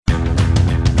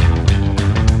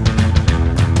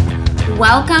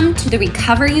Welcome to the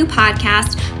Recover You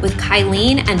podcast with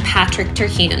Kylene and Patrick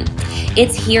Terhune.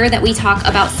 It's here that we talk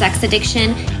about sex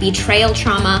addiction, betrayal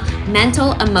trauma,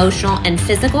 mental, emotional, and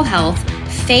physical health,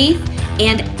 faith,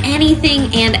 and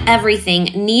anything and everything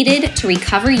needed to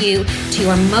recover you to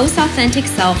your most authentic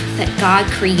self that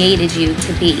God created you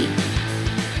to be.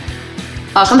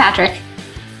 Welcome, Patrick.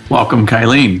 Welcome,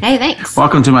 Kylene. Hey, thanks.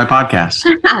 Welcome to my podcast.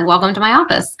 Welcome to my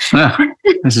office.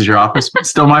 This is your office.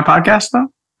 Still my podcast, though?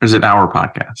 Or is it our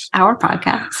podcast? Our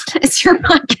podcast. It's your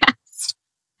podcast.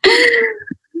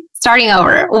 Starting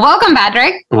over. Welcome,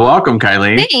 Patrick. Welcome,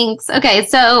 Kylene. Thanks. Okay,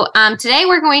 so today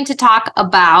we're going to talk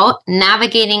about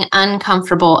navigating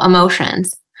uncomfortable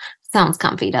emotions. Sounds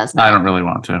comfy, doesn't it? I don't really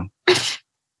want to.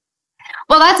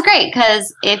 Well, that's great,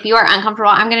 because if you are uncomfortable,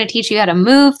 I'm going to teach you how to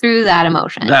move through that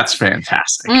emotion. That's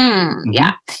fantastic.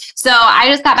 Yeah. So I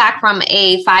just got back from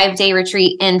a 5-day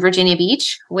retreat in Virginia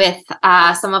Beach with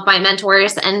some of my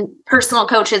mentors and personal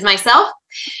coaches myself.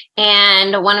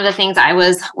 And one of the things I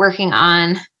was working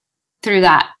on through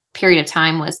that period of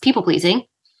time was people pleasing,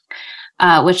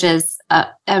 which is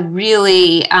a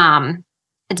really,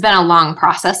 it's been a long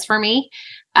process for me.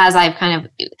 As I've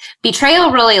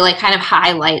betrayal really kind of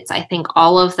highlights, I think,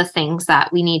 all of the things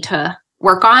that we need to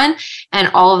work on and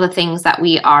all of the things that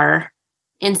we are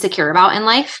insecure about in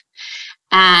life.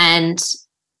 And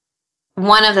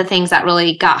one of the things that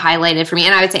really got highlighted for me,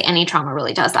 and I would say any trauma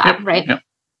really does that, right? Yep.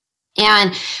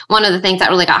 And one of the things that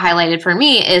really got highlighted for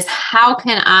me is how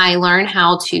can I learn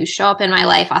how to show up in my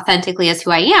life authentically as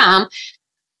who I am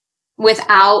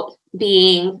without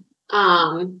being,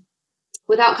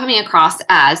 without coming across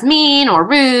as mean or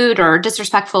rude or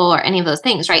disrespectful or any of those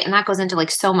things, right? And that goes into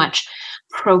so much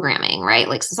programming, right?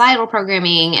 Like societal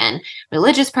programming and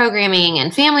religious programming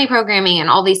and family programming and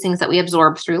all these things that we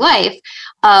absorb through life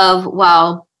of,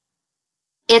 well,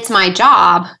 it's my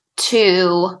job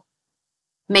to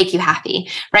make you happy,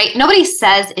 right? Nobody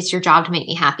says it's your job to make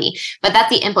me happy, but that's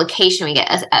the implication we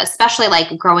get, especially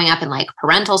growing up in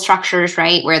parental structures,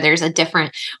 right? Where there's a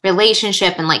different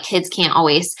relationship and kids can't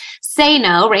always say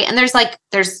no, right? And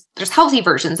there's healthy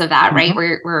versions of that, right?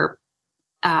 Where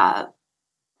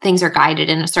things are guided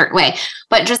in a certain way.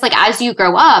 But just as you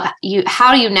grow up,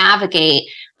 how do you navigate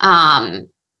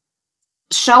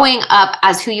showing up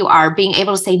as who you are, being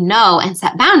able to say no and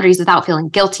set boundaries without feeling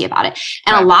guilty about it?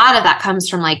 And a lot of that comes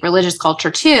from religious culture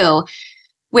too,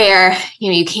 where,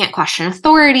 you can't question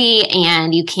authority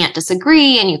and you can't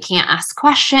disagree and you can't ask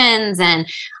questions. And,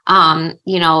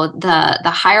 the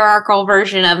hierarchical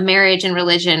version of marriage and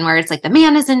religion where it's the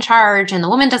man is in charge and the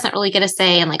woman doesn't really get a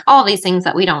say and all these things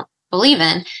that we don't believe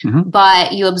in,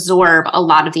 but you absorb a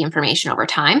lot of the information over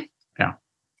time. Yeah.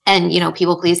 And,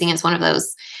 people pleasing is one of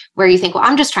those where you think, well,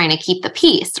 I'm just trying to keep the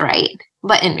peace, right?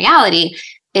 But in reality,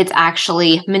 it's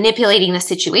actually manipulating the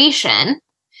situation.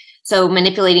 So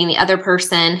manipulating the other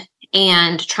person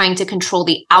and trying to control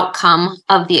the outcome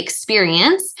of the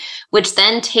experience, which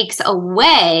then takes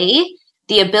away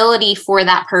the ability for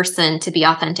that person to be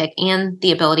authentic and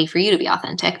the ability for you to be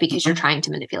authentic because you're trying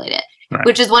to manipulate it,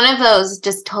 which is one of those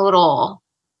just total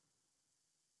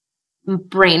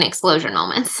brain explosion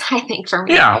moments, I think, for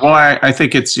me. Yeah. Well, I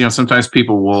think it's, sometimes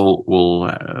people will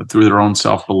through their own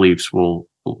self-beliefs will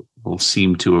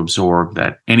seem to absorb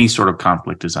that any sort of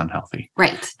conflict is unhealthy.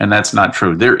 Right. And that's not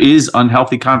true. There is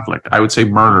unhealthy conflict. I would say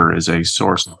murder is a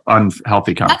source of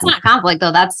unhealthy conflict. That's not conflict,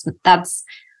 though. That's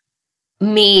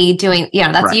me doing,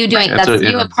 that's you doing, that's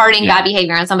you imparting bad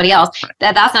behavior on somebody else. Right.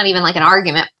 That's not even an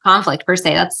argument conflict per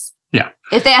se. That's,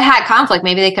 if they had conflict,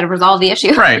 maybe they could have resolved the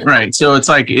issue. Right. So it's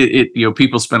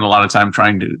people spend a lot of time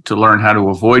trying to learn how to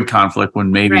avoid conflict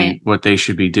when maybe what they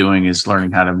should be doing is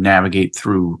learning how to navigate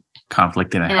through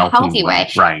conflict in a healthy way.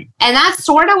 Right. And that's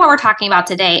sort of what we're talking about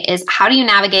today is how do you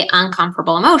navigate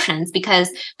uncomfortable emotions? Because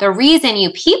the reason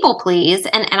you people please,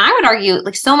 and I would argue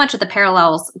so much of the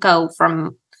parallels go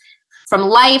from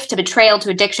life to betrayal to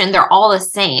addiction, they're all the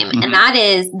same. And that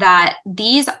is that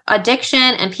these addiction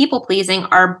and people pleasing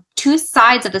are two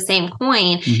sides of the same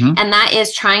coin. And that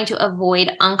is trying to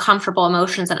avoid uncomfortable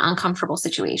emotions and uncomfortable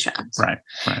situations. Right.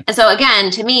 And so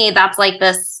again, to me, that's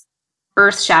this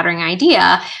earth-shattering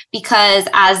idea, because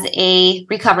as a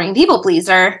recovering people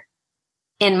pleaser,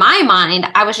 in my mind,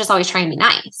 I was just always trying to be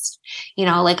nice.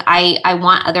 I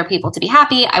want other people to be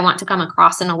happy. I want to come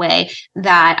across in a way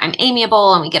that I'm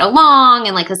amiable and we get along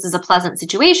and this is a pleasant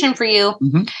situation for you.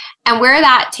 And where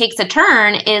that takes a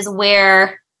turn is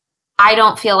where I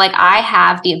don't feel like I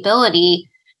have the ability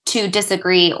to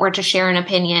disagree or to share an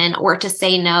opinion or to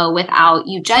say no without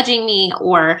you judging me,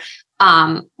 or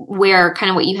where kind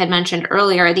of what you had mentioned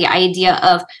earlier, the idea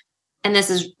of and this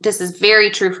is very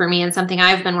true for me and something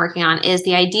I've been working on, is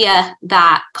the idea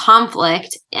that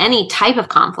conflict, any type of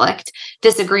conflict,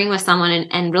 disagreeing with someone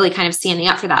and really kind of standing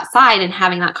up for that side and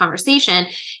having that conversation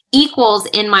equals,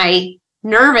 in my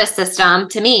nervous system,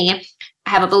 to me, I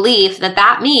have a belief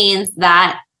that means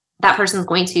that person's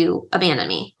going to abandon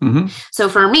me. Mm-hmm. So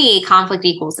for me, conflict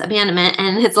equals abandonment.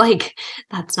 And it's like,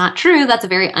 that's not true. That's a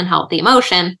very unhealthy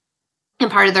emotion. And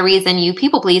part of the reason you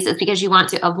people please is because you want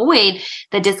to avoid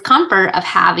the discomfort of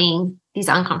having these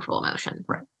uncomfortable emotions.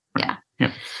 Right.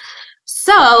 Yeah.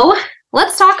 So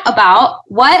let's talk about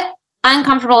what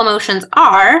uncomfortable emotions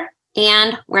are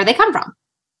and where they come from.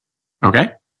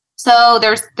 Okay. So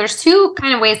there's two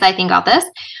kind of ways that I think about this.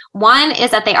 One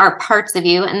is that they are parts of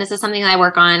you. And this is something that I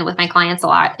work on with my clients a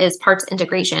lot, is parts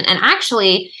integration. And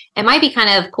actually, it might be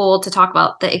kind of cool to talk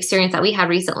about the experience that we had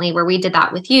recently where we did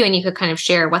that with you, and you could kind of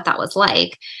share what that was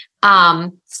like.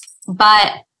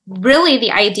 But really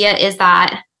the idea is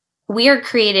that we are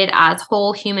created as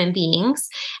whole human beings.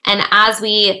 And as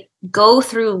we go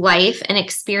through life and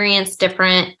experience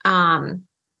different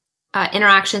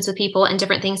interactions with people and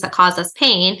different things that cause us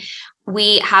pain,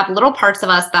 we have little parts of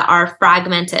us that are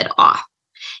fragmented off.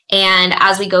 And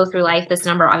as we go through life, this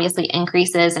number obviously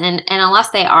increases. And unless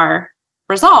they are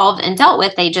resolved and dealt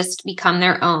with, they just become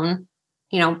their own,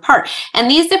 part. And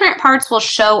these different parts will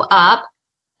show up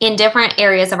in different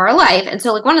areas of our life. And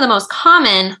so like one of the most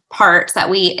common parts that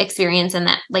we experience and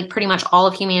that like pretty much all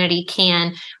of humanity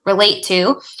can relate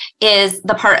to is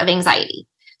the part of anxiety.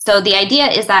 So the idea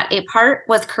is that a part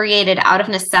was created out of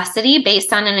necessity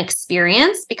based on an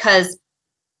experience, because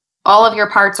all of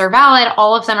your parts are valid.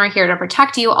 All of them are here to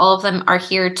protect you. All of them are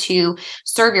here to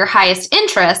serve your highest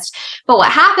interest. But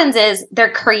what happens is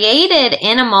they're created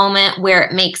in a moment where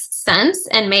it makes sense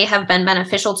and may have been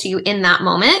beneficial to you in that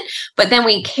moment. But then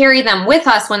we carry them with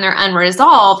us when they're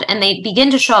unresolved, and they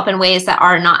begin to show up in ways that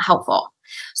are not helpful.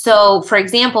 So for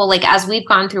example, like as we've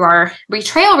gone through our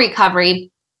betrayal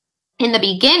recovery, in the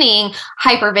beginning,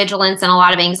 hypervigilance and a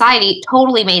lot of anxiety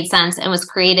totally made sense and was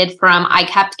created from, I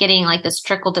kept getting like this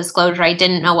trickle disclosure. I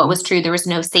didn't know what was true. There was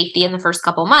no safety in the first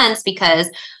couple months because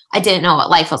I didn't know what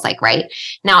life was like, right?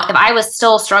 Now, if I was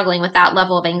still struggling with that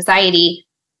level of anxiety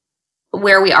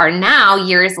where we are now,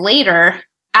 years later,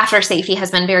 after safety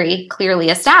has been very clearly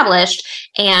established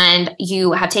and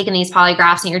you have taken these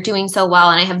polygraphs and you're doing so well,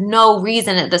 and I have no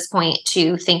reason at this point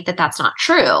to think that that's not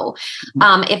true.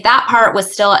 If that part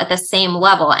was still at the same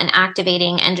level and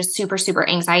activating and just super, super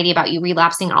anxiety about you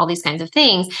relapsing and all these kinds of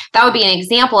things, that would be an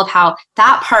example of how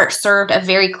that part served a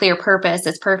very clear purpose.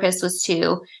 Its purpose was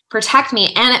to protect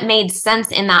me, and it made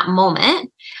sense in that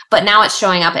moment. But now it's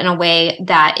showing up in a way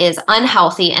that is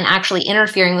unhealthy and actually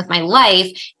interfering with my life,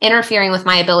 interfering with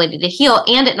my ability to heal,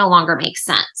 and it no longer makes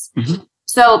sense. Mm-hmm.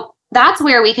 So that's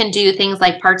where we can do things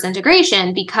like parts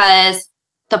integration, because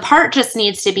the part just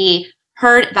needs to be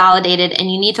heard, validated,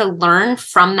 and you need to learn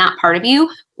from that part of you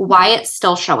why it's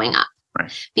still showing up.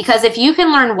 Right. Because if you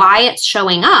can learn why it's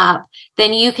showing up,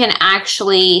 then you can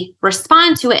actually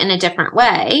respond to it in a different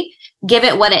way, give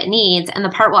it what it needs, and the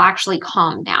part will actually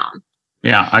calm down.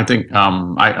 Yeah, I think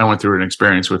I went through an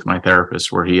experience with my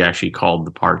therapist where he actually called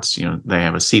the parts, they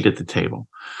have a seat at the table.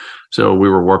 So we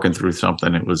were working through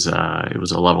something. It was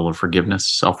a level of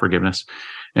forgiveness, self-forgiveness.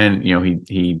 And,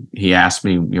 he asked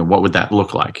me, what would that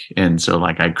look like? And so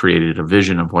like I created a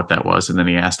vision of what that was. And then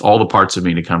he asked all the parts of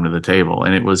me to come to the table.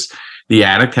 And it was the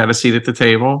addict had a seat at the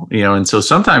table, and so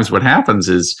sometimes what happens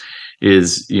is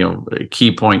a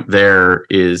key point there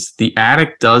is the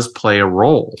addict does play a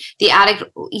role. The addict,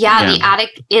 the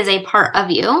addict is a part of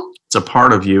you. It's a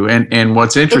part of you. And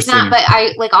what's interesting. It's not, but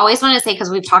I always want to say, because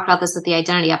we've talked about this with the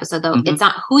identity episode, though, It's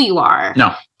not who you are.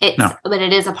 No. But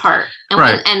it is a part. And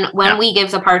right. when we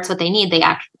give the parts what they need,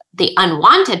 the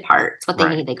unwanted parts, what they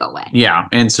right. need, they go away. Yeah.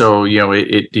 And so,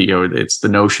 it's the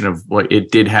notion of what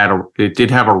it did have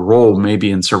a role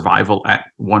maybe in survival at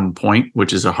one point,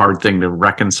 which is a hard thing to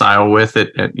reconcile with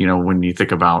it, when you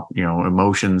think about,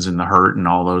 emotions and the hurt and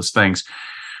all those things.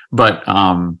 But,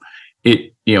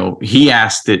 he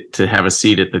asked it to have a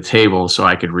seat at the table so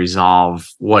I could resolve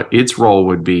what its role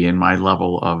would be in my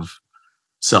level of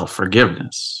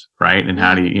self-forgiveness. Right. And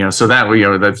how do you, so that,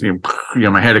 that's,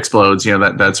 my head explodes,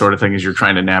 that sort of thing as you're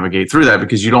trying to navigate through that,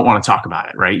 because you don't want to talk about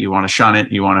it. Right. You want to shun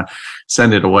it. You want to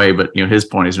send it away. But, his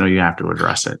point is, no, you have to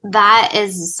address it. That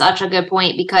is such a good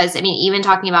point, because even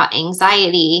talking about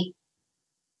anxiety,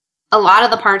 a lot of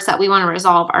the parts that we want to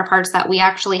resolve are parts that we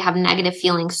actually have negative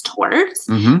feelings towards.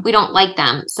 Mm-hmm. We don't like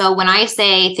them. So when I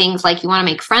say things like you want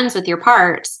to make friends with your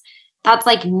parts, that's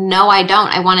like, no, I don't.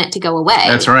 I want it to go away.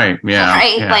 That's right. Yeah.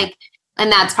 Right. Yeah.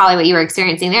 And that's probably what you were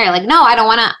experiencing there. Like, no, I don't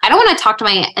want to talk to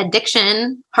my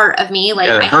addiction part of me.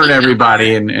 Like, I hurt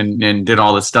everybody and did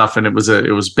all this stuff. And it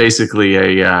was basically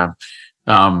a,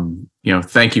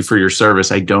 thank you for your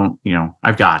service. I don't,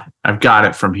 I've got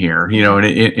it from here,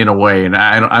 in a way. And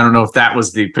I don't know if that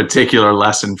was the particular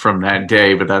lesson from that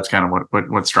day, but that's kind of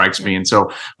what strikes me. And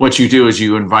so what you do is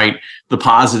you invite the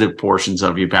positive portions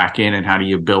of you back in, and how do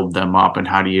you build them up, and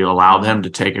how do you allow them to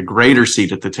take a greater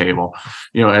seat at the table,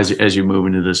 as you move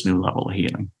into this new level of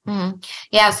healing. Mm-hmm.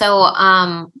 Yeah.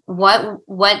 So,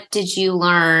 what did you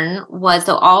learn was,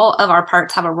 so all of our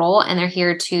parts have a role, and they're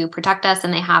here to protect us,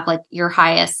 and they have like your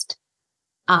highest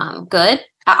good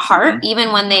at heart, mm-hmm.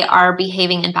 even when they are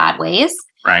behaving in bad ways.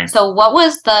 Right. So what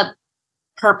was the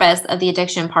purpose of the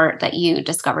addiction part that you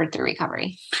discovered through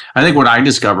recovery? I think what I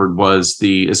discovered was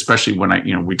especially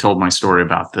when we told my story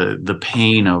about the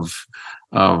pain of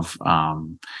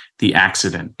the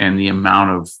accident, and the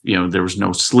amount of, there was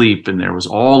no sleep, and there was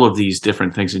all of these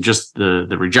different things, and just the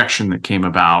rejection that came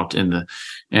about, and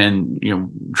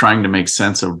trying to make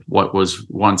sense of what was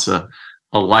once a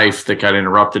life that got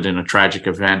interrupted in a tragic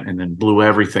event and then blew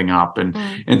everything up.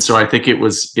 And so I think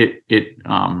it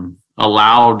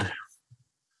allowed,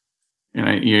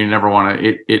 and you never want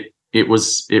to, it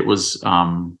was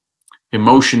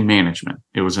emotion management.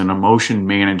 It was an emotion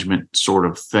management sort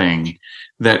of thing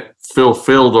that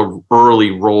fulfilled an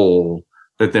early role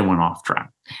that then went off track.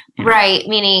 Right.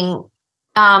 Meaning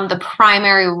the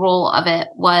primary role of it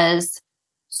was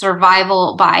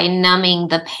survival by numbing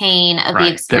the pain of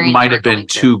the experience. That might have been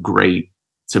too great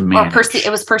to manage. It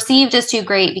was perceived as too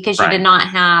great because you did not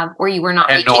have, or you were not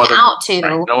reaching out to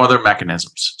no other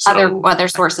mechanisms, other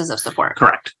sources of support.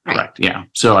 Correct. Yeah.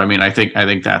 So I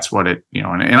think that's what it,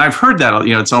 and I've heard that,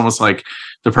 it's almost like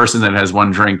the person that has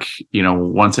one drink,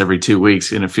 once every 2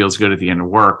 weeks, and it feels good at the end of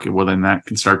work. Well, then that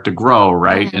can start to grow,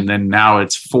 right? Mm-hmm. And then now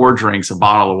it's 4 drinks, a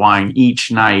bottle of wine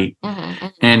each night,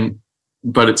 mm-hmm.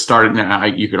 But it started,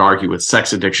 you could argue, with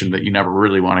sex addiction, that you never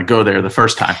really want to go there the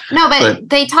first time. No, but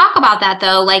they talk about that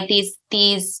though, like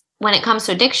these when it comes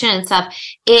to addiction and stuff,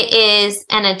 it is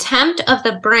an attempt of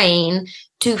the brain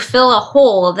to fill a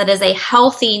hole that is a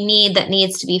healthy need that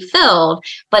needs to be filled,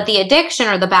 but the addiction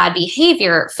or the bad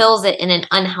behavior fills it in an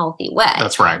unhealthy way.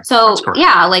 That's right. So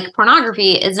yeah, like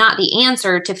pornography is not the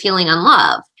answer to feeling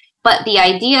unloved, but the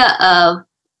idea of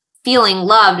feeling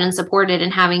loved and supported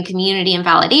and having community and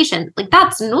validation, like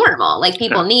that's normal. Like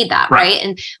people need that,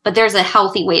 right? But there's a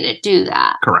healthy way to do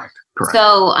that. Correct.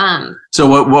 So, so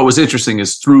what was interesting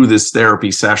is through this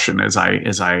therapy session, as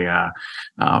I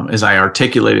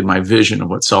articulated my vision of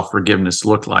what self-forgiveness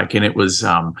looked like, and it was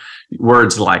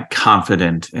words like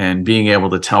confident, and being able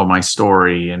to tell my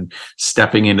story, and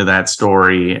stepping into that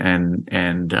story,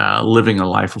 and living a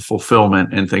life of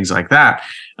fulfillment and things like that.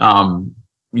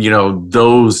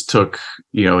 Those took,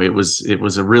 it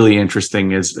was a really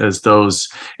interesting as those,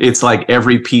 it's like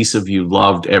every piece of you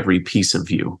loved every piece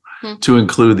of you, to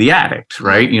include the addict,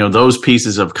 right? Those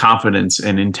pieces of confidence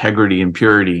and integrity and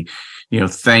purity,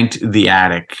 thanked the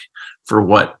addict for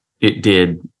what it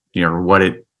did, what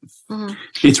it,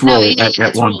 its role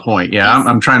at one point. Yeah.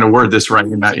 I'm trying to word this right.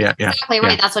 Exactly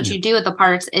right. That's what you do with the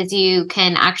parts, is you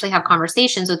can actually have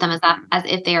conversations with them as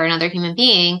if they are another human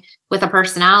being with a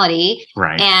personality.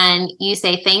 Right. And you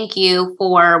say, thank you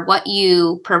for what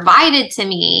you provided to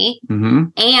me. Mm-hmm.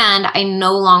 And I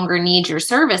no longer need your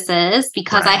services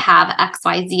because I have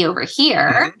XYZ over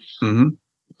here. Mm-hmm.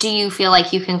 Do you feel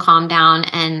like you can calm down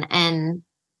and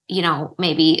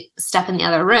maybe step in the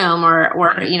other room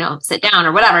or sit down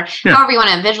or whatever, however you want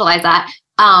to visualize that.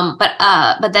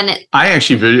 But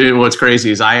then what's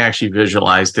crazy is I actually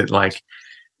visualized it like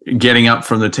getting up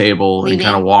from the table, leaving, and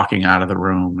kind of walking out of the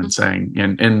room, and saying,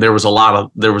 and there was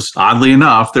oddly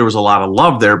enough, there was a lot of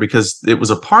love there, because it was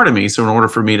a part of me. So in order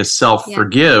for me to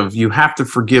self-forgive, you have to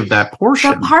forgive that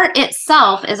portion. The part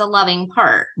itself is a loving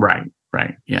part. Right.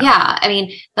 Yeah. Yeah. I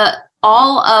mean,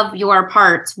 all of your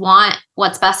parts want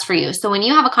what's best for you. So when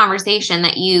you have a conversation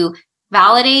that you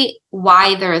validate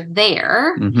why they're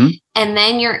there, mm-hmm. and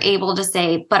then you're able to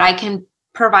say, but I can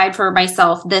provide for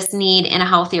myself this need in a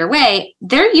healthier way,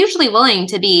 they're usually willing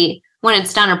to be, when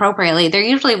it's done appropriately, they're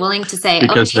usually willing to say,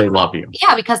 because they love you.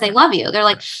 Yeah, because they love you. They're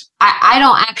like, I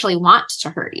don't actually want to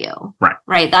hurt you.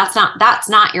 Right. That's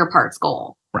not your part's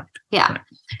goal. Right. Yeah.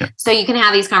 So you can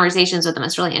have these conversations with them.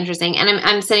 It's really interesting. And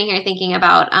I'm sitting here thinking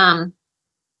about,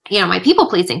 my people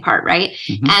pleasing part, right?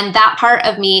 Mm-hmm. And that part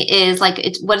of me is like,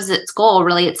 what is its goal?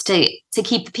 Really, it's to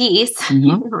keep the peace,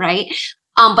 mm-hmm. right?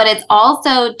 But it's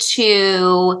also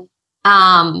to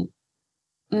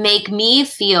make me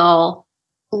feel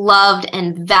loved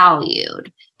and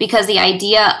valued, Because the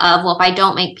idea of, well, if I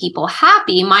don't make people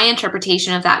happy, my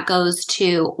interpretation of that goes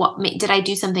to, did I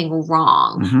do something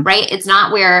wrong? Right? It's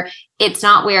not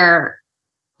where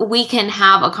we can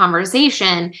have a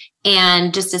conversation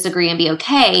and just disagree and be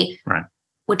okay. Right.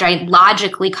 Which I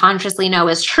logically, consciously know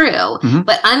is true,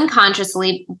 but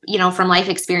unconsciously, from life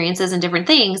experiences and different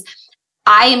things,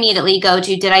 I immediately go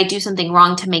to, did I do something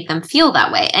wrong to make them feel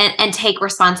that way, and take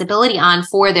responsibility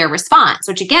for their response,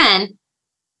 which again,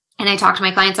 and I talk to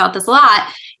my clients about this a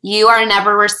lot, you are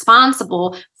never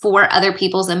responsible for other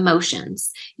people's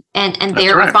emotions and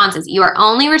their responses. You are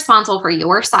only responsible for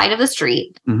your side of the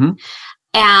street.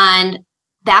 And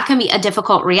that can be a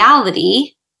difficult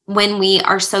reality when we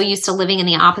are so used to living in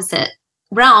the opposite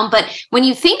realm. But when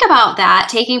you think about that,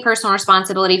 taking personal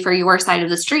responsibility for your side of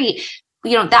the street,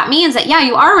 that means that,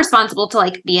 you are responsible to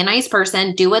like be a nice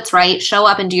person, do what's right, show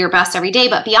up and do your best every day.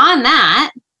 But beyond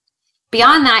that,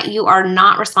 you are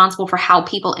not responsible for how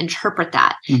people interpret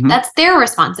that. That's their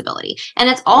responsibility. And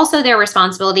it's also their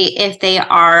responsibility if they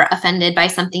are offended by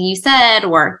something you said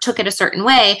or took it a certain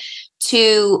way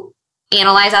to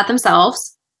analyze that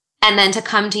themselves, and then to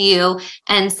come to you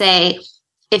and say,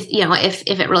 if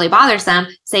it really bothers them,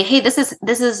 say, hey, this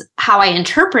is how I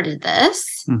interpreted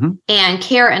this, and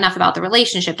care enough about the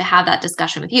relationship to have that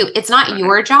discussion with you. It's not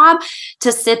your job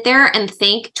to sit there and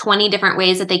think 20 different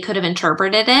ways that they could have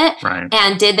interpreted it. Right.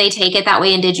 And did they take it that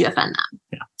way, and did you offend them?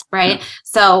 Yeah. Right. Yeah.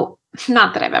 So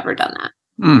not that I've ever done that.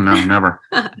 No, never.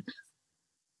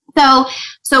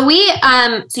 So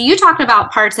you talked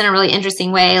about parts in a really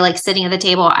interesting way, like sitting at the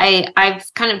table. I've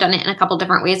kind of done it in a couple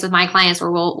different ways with my clients,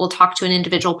 where we'll talk to an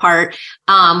individual part.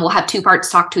 We'll have two parts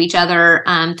talk to each other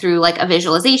through like a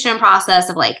visualization process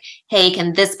of like, hey,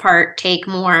 can this part take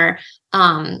more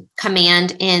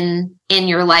command in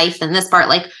your life than this part?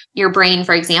 Like your brain,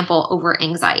 for example, over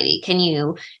anxiety.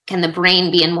 Can the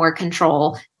brain be in more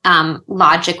control?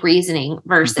 Logic reasoning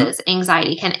versus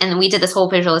anxiety and we did this whole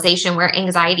visualization where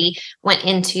anxiety went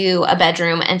into a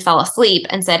bedroom and fell asleep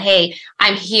and said, hey,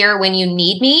 I'm here when you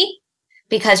need me,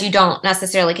 because you don't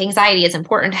necessarily, like, anxiety is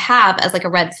important to have as like a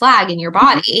red flag in your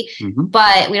body,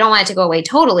 but we don't want it to go away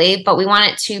totally, but we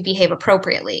want it to behave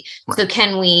appropriately. Right. So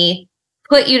can we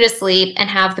put you to sleep and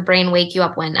have the brain wake you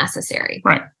up when necessary?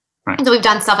 Right. Right. So we've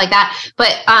done stuff like that.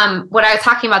 But what I was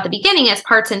talking about at the beginning is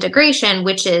parts integration,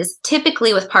 which is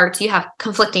typically with parts, you have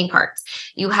conflicting parts.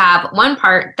 You have one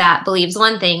part that believes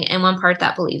one thing and one part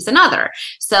that believes another.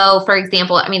 So for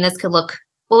example, this could look,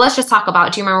 well, let's just talk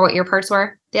about, do you remember what your parts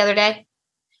were the other day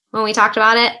when we talked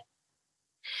about it?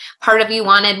 Part of you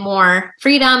wanted more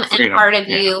freedom, and part of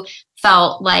you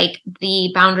felt like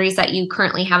the boundaries that you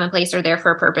currently have in place are there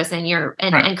for a purpose and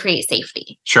and create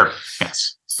safety. Sure.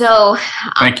 Yes. So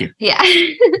thank you. Yeah.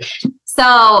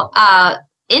 So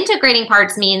integrating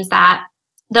parts means that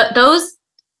those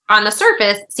on the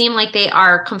surface seem like they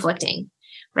are conflicting,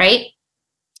 right?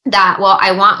 That, well,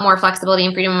 I want more flexibility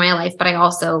and freedom in my life, but I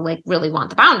also like really want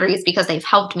the boundaries because they've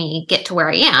helped me get to where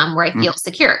I am, where I feel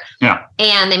secure. Yeah.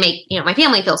 And they make, my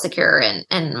family feel secure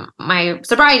and my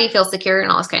sobriety feels secure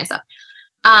and all this kind of stuff.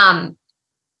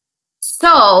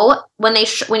 So when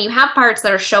you have parts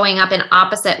that are showing up in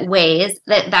opposite ways,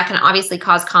 that can obviously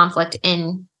cause conflict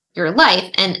in your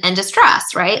life and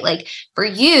distress, right? Like for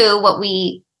you, what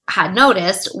we had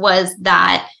noticed was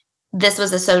that this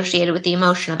was associated with the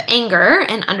emotion of anger,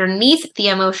 and underneath the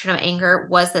emotion of anger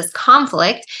was this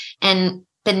conflict, and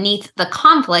beneath the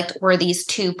conflict were these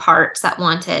two parts that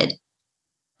wanted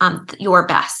your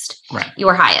best, right,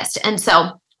 your highest. And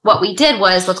so what we did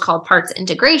was what's called parts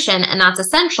integration. And that's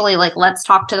essentially like, let's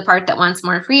talk to the part that wants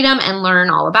more freedom and learn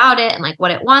all about it and like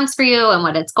what it wants for you and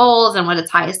what its goals and what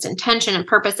its highest intention and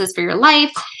purpose is for your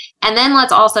life. And then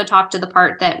let's also talk to the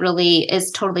part that really is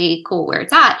totally cool where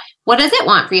it's at. What does it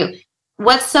want for you?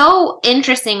 What's so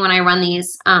interesting when I run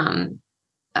these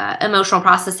emotional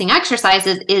processing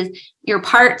exercises is your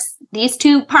parts, these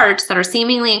two parts that are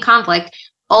seemingly in conflict,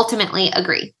 ultimately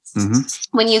agree.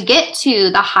 Mm-hmm. When you get to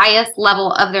the highest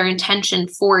level of their intention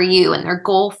for you and their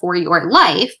goal for your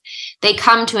life, they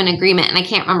come to an agreement. And I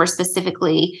can't remember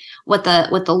specifically what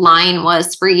the line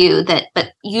was for you,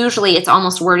 but usually it's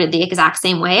almost worded the exact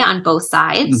same way on both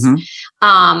sides.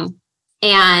 Mm-hmm.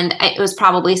 And it was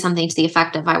probably something to the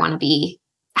effect of, I want to be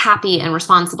happy and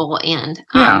responsible and,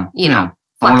 you know,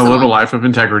 I want to live a life of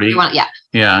integrity.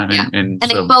 And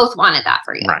they both wanted that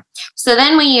for you. Right. So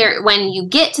then when you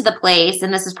get to the place,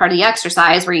 and this is part of the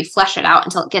exercise where you flesh it out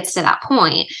until it gets to that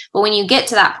point. But when you get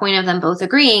to that point of them both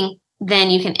agreeing, then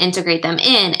you can integrate them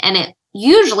in, and it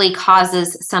usually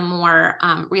causes some more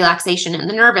relaxation in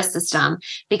the nervous system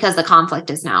because the conflict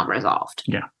is now resolved.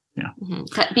 Yeah. Yeah.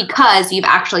 Mm-hmm. Because you've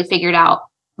actually figured out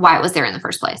why it was there in the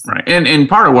first place. Right. And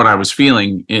part of what I was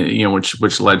feeling,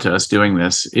 which led to us doing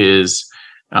this is,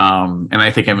 and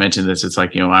I think I mentioned this, it's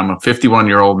like, I'm a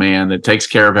 51-year-old man that takes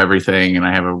care of everything, and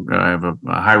I have a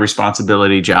high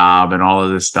responsibility job and all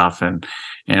of this stuff. And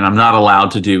I'm not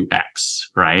allowed to do X.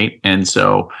 Right. And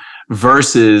so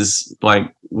versus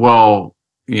like, well,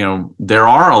 there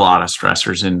are a lot of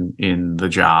stressors in the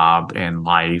job and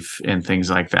life and things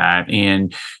like that.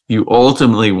 And you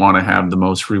ultimately want to have the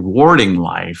most rewarding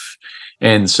life.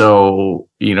 And so,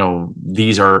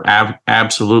 these are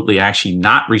absolutely actually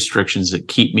not restrictions that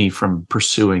keep me from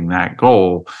pursuing that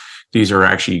goal. These are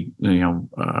actually,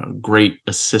 great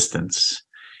assistance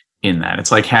in that.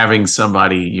 It's like having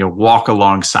somebody, walk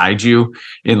alongside you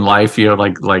in life,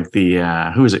 like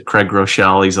the, who is it? Craig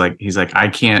Rochelle. He's like,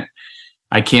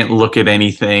 I can't look at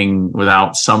anything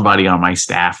without somebody on my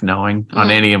staff knowing on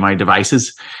any of my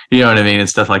devices, you know what I mean? And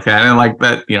stuff like that. And like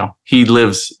that,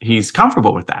 he's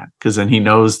comfortable with that, because then he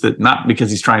knows that, not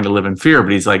because he's trying to live in fear,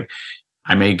 but he's like,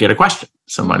 I may get a question.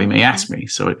 Somebody may ask me.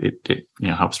 So it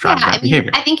helps drive that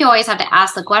behavior. I think you always have to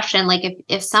ask the question, like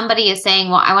if somebody is saying,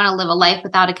 well, I want to live a life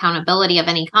without accountability of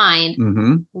any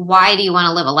kind, why do you want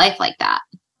to live a life like that?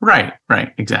 Right,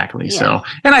 exactly. Yeah. So,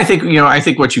 and I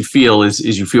think what you feel is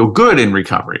you feel good in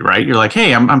recovery, right? You're like,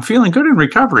 hey, I'm feeling good in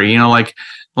recovery. The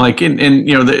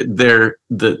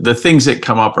things that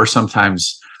come up are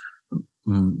sometimes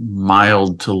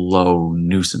mild to low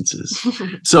nuisances.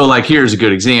 So like, here's a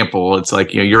good example. It's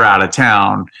like, you're out of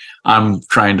town. I'm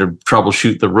trying to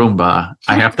troubleshoot the Roomba.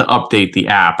 I have to update the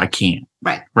app. I can't.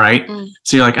 Right.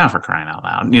 So you're like, oh, for crying out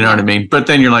loud, you know what I mean? But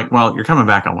then you're like, well, you're coming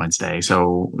back on Wednesday.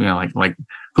 So, like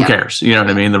who cares? You know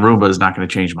what I mean? The Roomba is not going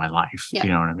to change my life. You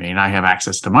know what I mean? I have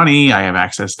access to money. I have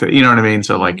access to, you know what I mean?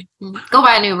 So like, go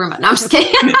buy a new Roomba. No, I'm just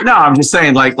kidding. No, I'm just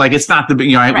saying like it's not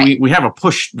the, we have a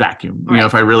push vacuum,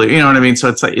 if I really, you know what I mean? So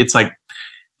it's like,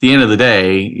 the end of the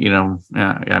day,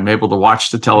 I'm able to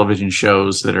watch the television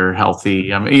shows that are healthy.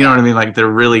 You know what I mean? Like they're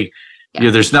really,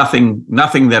 there's nothing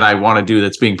that I want to do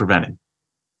that's being prevented.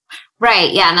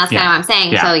 Right. Yeah. And that's kind of what I'm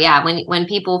saying. Yeah. So when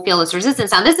people feel this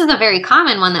resistance, now this is a very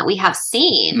common one that we have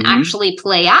seen actually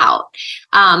play out.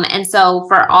 And so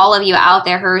for all of you out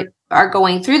there who are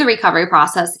going through the recovery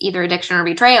process, either addiction or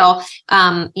betrayal,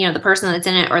 the person that's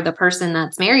in it or the person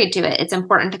that's married to it, it's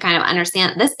important to kind of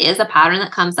understand this is a pattern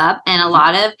that comes up. And a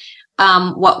lot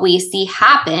of what we see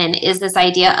happen is this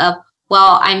idea of,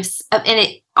 and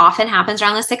it often happens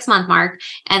around the 6-month mark.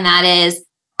 And that is,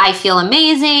 I feel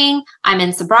amazing. I'm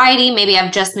in sobriety. Maybe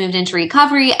I've just moved into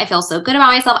recovery. I feel so good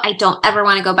about myself. I don't ever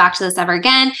want to go back to this ever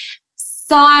again.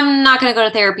 So I'm not going to go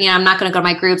to therapy, and I'm not going to go to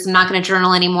my groups. I'm not going to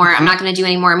journal anymore. I'm not going to do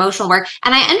any more emotional work.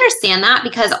 And I understand that,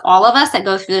 because all of us that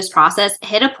go through this process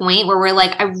hit a point where we're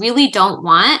like, I really don't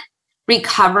want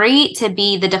recovery to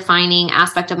be the defining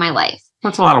aspect of my life.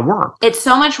 That's a lot of work. It's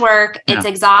so much work. It's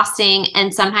exhausting.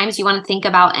 And sometimes you want to think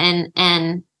about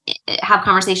and have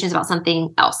conversations about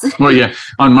something else. Well, yeah.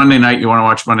 On Monday night, you want to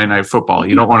watch Monday Night Football.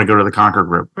 You don't want to go to the Conquer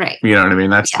group. Right. You know what I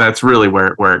mean? That's really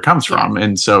where it comes from.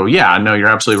 And so, no, you're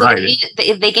absolutely right.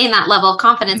 If they gain that level of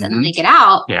confidence and then they get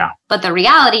out. Yeah. But the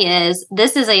reality is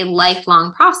this is a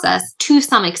lifelong process to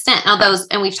some extent. Now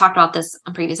and we've talked about this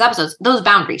on previous episodes, those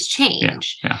boundaries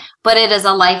change. Yeah. But it is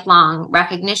a lifelong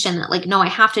recognition that like, no, I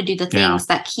have to do the things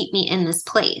that keep me in this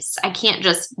place. I can't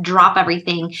just drop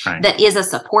everything that is a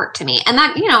support to me. And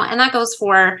that, and that goes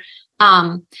for,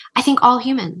 I think all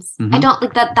humans. I don't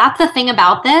like that. That's the thing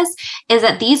about this is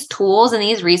that these tools and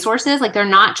these resources, like they're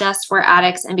not just for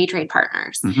addicts and betrayed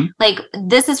partners. Like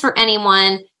this is for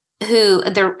anyone who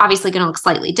they're obviously going to look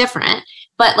slightly different,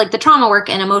 but like the trauma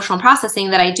work and emotional processing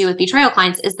that I do with betrayal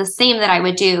clients is the same that I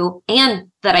would do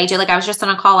and that I do. Like I was just on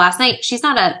a call last night. She's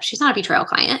not a betrayal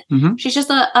client. She's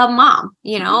just a mom,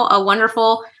 a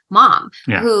wonderful mom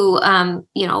who,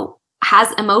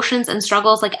 has emotions and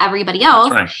struggles like everybody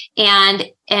else. Right.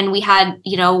 And we had,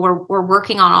 we're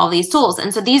working on all these tools.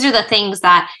 And so these are the things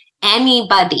that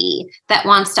anybody that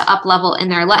wants to up level in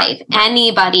their life,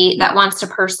 anybody that wants to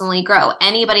personally grow,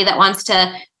 anybody that wants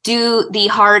to do the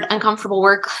hard, uncomfortable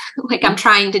work like I'm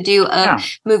trying to do of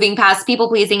moving past people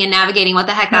pleasing and navigating what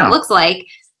the heck that looks like,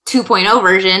 2.0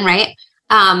 version, right?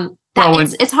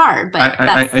 It's hard, but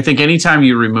I think anytime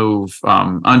you remove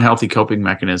unhealthy coping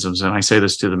mechanisms, and I say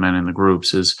this to the men in the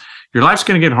groups, is your life's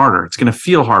going to get harder. It's going to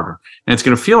feel harder. And it's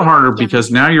going to feel harder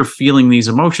because now you're feeling these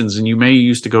emotions, and you may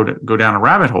used to go down a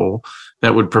rabbit hole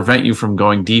that would prevent you from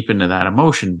going deep into that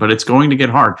emotion, but it's going to get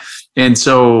hard. And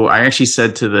so I actually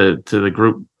said to the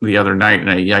group the other night, and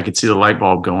I could see the light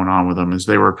bulb going on with them as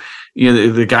they were,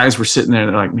 the guys were sitting there,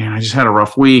 they're like, man, I just had a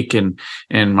rough week. And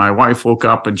my wife woke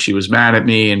up and she was mad at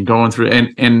me and going through,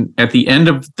 and at the end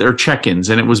of their check-ins,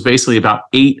 and it was basically about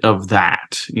 8 of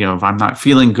that, if I'm not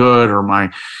feeling good, or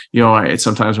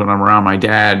sometimes when I'm around my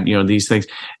dad, these things.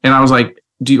 And I was like,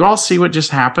 do you all see what just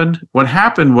happened? What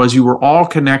happened was you were all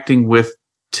connecting with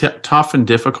tough and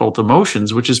difficult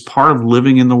emotions, which is part of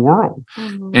living in the world.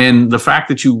 Mm-hmm. And the fact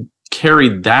that you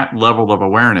carried that level of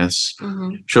awareness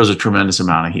shows a tremendous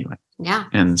amount of healing. Yeah.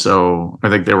 And so I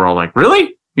think they were all like,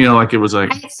 really? It was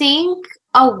like, I think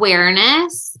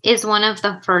awareness is one of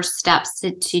the first steps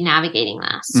to navigating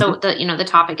this. So the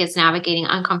topic is navigating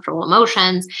uncomfortable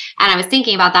emotions. And I was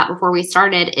thinking about that before we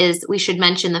started, is we should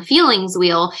mention the feelings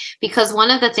wheel, because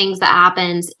one of the things that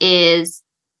happens is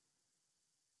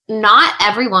not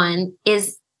everyone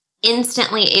is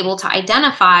instantly able to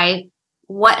identify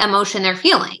what emotion they're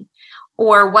feeling,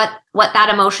 or what that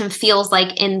emotion feels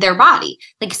like in their body.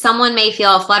 Like someone may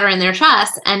feel a flutter in their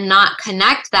chest and not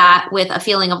connect that with a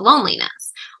feeling of loneliness.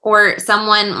 Or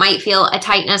someone might feel a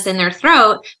tightness in their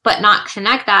throat, but not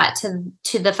connect that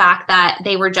to the fact that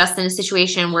they were just in a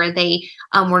situation where they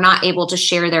were not able to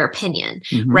share their opinion,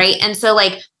 right? And so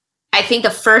I think the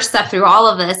first step through all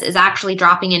of this is actually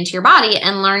dropping into your body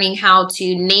and learning how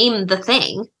to name the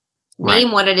thing,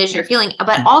 name what it is you're feeling,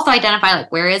 but also identify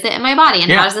where is it in my body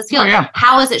and how does this feel?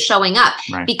 How is it showing up?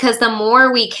 Right. Because the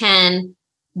more we can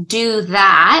do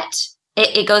that,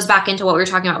 it goes back into what we were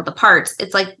talking about with the parts.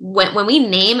 It's like when we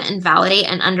name and validate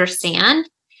and understand,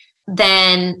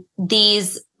 then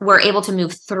we're able to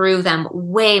move through them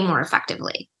way more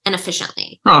effectively and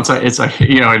efficiently. No, it's like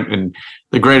and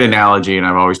the great analogy, and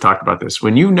I've always talked about this,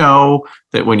 when you know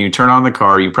that when you turn on the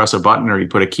car, you press a button or you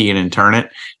put a key in and turn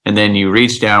it, and then you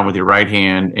reach down with your right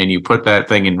hand and you put that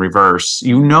thing in reverse,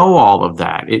 all of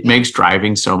that. It makes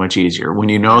driving so much easier. When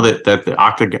you know that the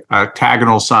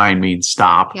octagonal sign means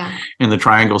stop and the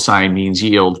triangle sign means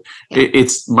yield,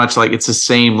 it's much like it's the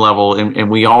same level, and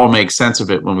we all make sense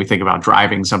of it when we think about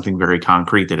driving something very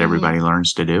concrete that everybody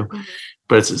learns to do.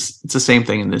 But it's the same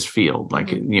thing in this field. Like,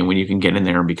 when you can get in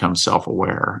there and become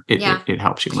self-aware, it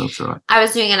helps you move through it. I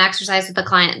was doing an exercise with a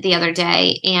client the other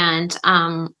day, and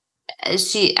I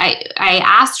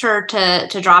asked her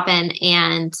to drop in,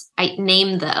 and I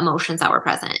named the emotions that were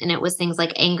present. And it was things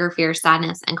like anger, fear,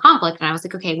 sadness, and conflict. And I was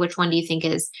like, okay, which one do you think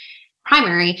is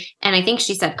primary? And I think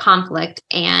she said conflict.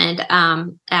 And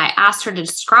I asked her to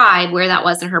describe where that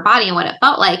was in her body and what it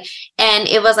felt like. And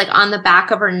it was on the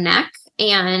back of her neck,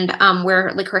 and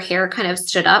where her hair kind of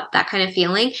stood up, that kind of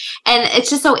feeling. And it's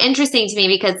just so interesting to me,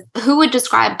 because who would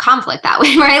describe conflict that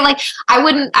way, right?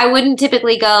 I wouldn't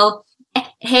typically go,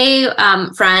 hey,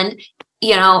 friend,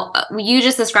 you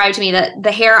just described to me that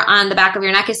the hair on the back of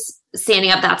your neck is standing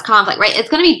up. That's conflict, right? It's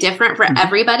going to be different for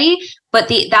everybody,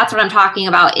 but that's what I'm talking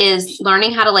about, is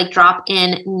learning how to drop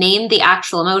in, name the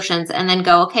actual emotions, and then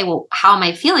go, okay, well, how am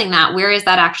I feeling that? Where is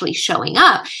that actually showing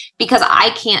up? Because I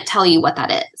can't tell you what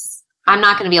that is. I'm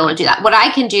not going to be able to do that. What I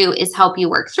can do is help you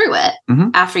work through it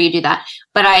after you do that.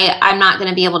 But I'm not going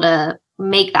to be able to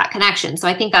make that connection. So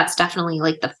I think that's definitely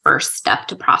the first step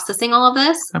to processing all of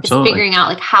this. Absolutely. Is figuring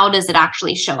out how does it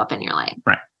actually show up in your life.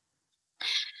 Right.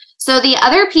 So the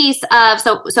other piece of,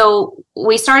 so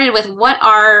we started with what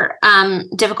are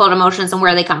difficult emotions and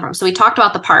where they come from. So we talked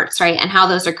about the parts, right? And how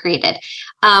those are created.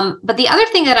 But the other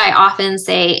thing that I often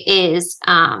say is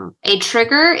a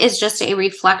trigger is just a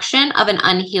reflection of an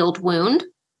unhealed wound.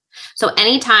 So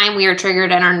anytime we are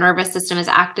triggered and our nervous system is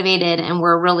activated and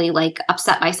we're really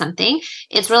upset by something,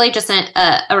 it's really just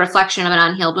a reflection of an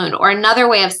unhealed wound. Or another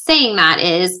way of saying that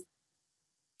is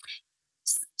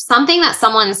something that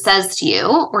someone says to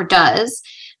you or does.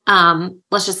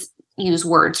 Let's just use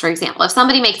words, for example. If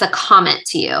somebody makes a comment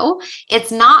to you,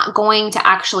 it's not going to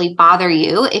actually bother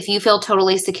you if you feel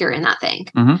totally secure in that thing.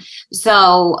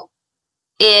 So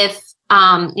if,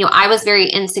 I was very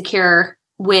insecure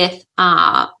with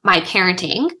my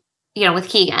parenting, with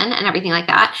Keegan and everything like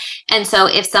that. And so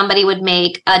if somebody would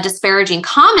make a disparaging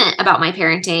comment about my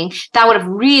parenting, that would have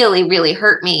really, really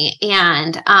hurt me.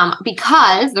 And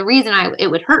because the reason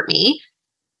it would hurt me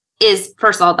is,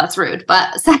 first of all, that's rude.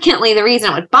 But secondly, the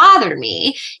reason it would bother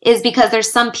me is because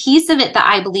there's some piece of it that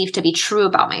I believe to be true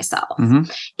about myself.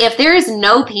 If there is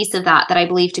no piece of that I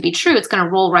believe to be true, it's going to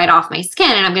roll right off my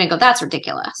skin. And I'm going to go, that's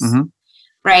ridiculous.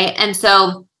 Right. And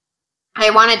so I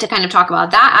wanted to kind of talk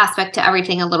about that aspect to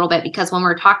everything a little bit, because when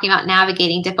we're talking about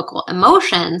navigating difficult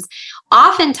emotions,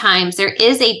 oftentimes there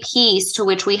is a piece to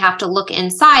which we have to look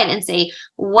inside and say,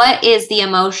 what is the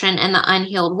emotion and the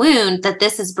unhealed wound that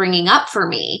this is bringing up for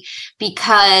me?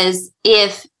 Because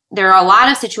if there are a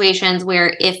lot of situations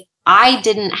where if I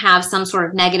didn't have some sort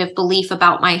of negative belief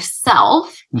about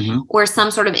myself or some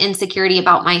sort of insecurity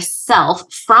about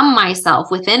myself, from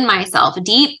myself, within myself,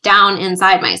 deep down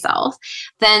inside myself,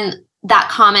 then that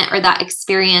comment or that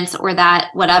experience or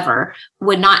that whatever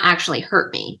would not actually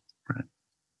hurt me. Right.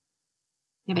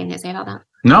 You have anything to say about that?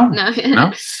 No.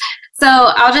 No.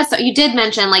 So you did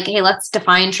mention like, hey, let's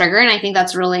define trigger. And I think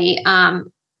that's really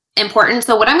important.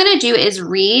 So what I'm going to do is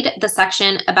read the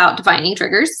section about defining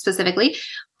triggers specifically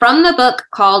from the book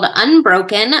called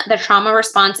Unbroken, The Trauma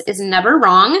Response is Never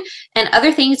Wrong, and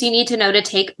Other Things You Need to Know to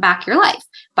Take Back Your Life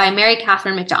by Mary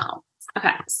Catherine McDonald.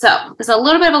 Okay, so it's a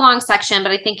little bit of a long section,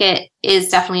 but I think it is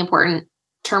definitely important.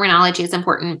 Terminology is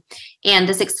important, and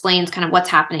this explains kind of what's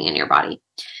happening in your body.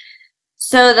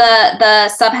 So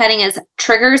the subheading is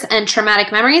Triggers and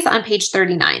Traumatic Memories on page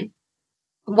 39.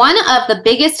 One of the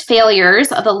biggest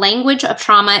failures of the language of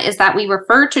trauma is that we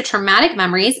refer to traumatic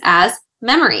memories as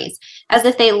memories, as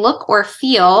if they look or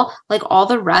feel like all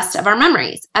the rest of our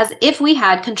memories, as if we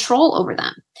had control over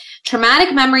them.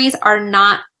 Traumatic memories are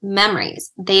not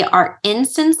memories. They are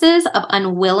instances of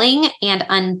unwilling and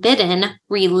unbidden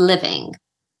reliving.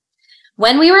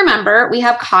 When we remember, we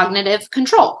have cognitive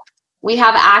control. We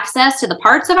have access to the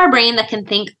parts of our brain that can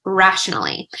think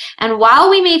rationally. And while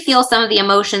we may feel some of the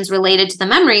emotions related to the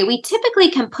memory, we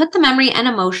typically can put the memory and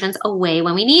emotions away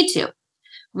when we need to.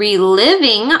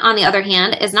 Reliving, on the other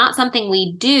hand, is not something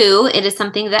we do. It is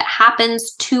something that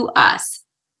happens to us.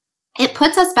 It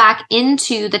puts us back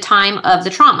into the time of the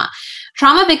trauma.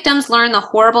 Trauma victims learn the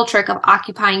horrible trick of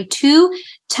occupying two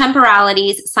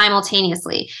temporalities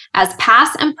simultaneously, as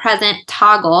past and present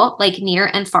toggle like near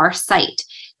and far sight.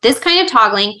 This kind of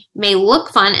toggling may look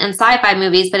fun in sci-fi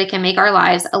movies, but it can make our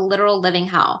lives a literal living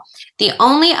hell. The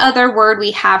only other word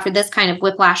we have for this kind of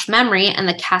whiplash memory and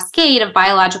the cascade of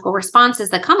biological responses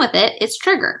that come with it is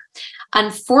trigger.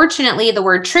 Unfortunately, the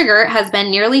word trigger has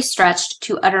been nearly stretched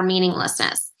to utter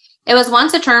meaninglessness. It was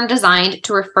once a term designed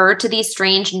to refer to these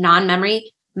strange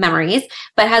non-memory memories,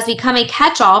 but has become a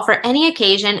catch-all for any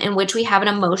occasion in which we have an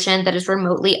emotion that is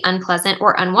remotely unpleasant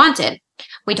or unwanted.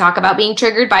 We talk about being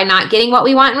triggered by not getting what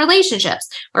we want in relationships,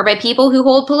 or by people who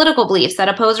hold political beliefs that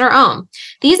oppose our own.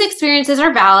 These experiences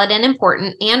are valid and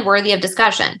important and worthy of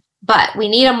discussion, but we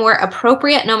need a more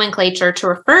appropriate nomenclature to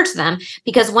refer to them,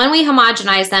 because when we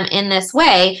homogenize them in this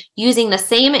way, using the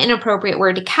same inappropriate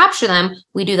word to capture them,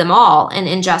 we do them all an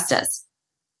injustice.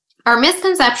 Our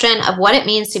misconception of what it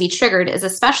means to be triggered is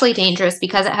especially dangerous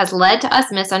because it has led to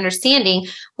us misunderstanding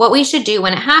what we should do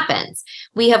when it happens.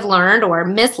 We have learned or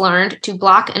mislearned to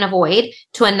block and avoid,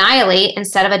 to annihilate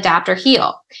instead of adapt or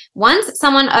heal. Once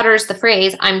someone utters the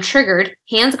phrase, "I'm triggered,"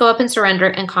 hands go up in surrender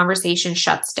and conversation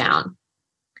shuts down.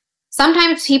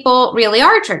 Sometimes people really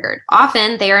are triggered.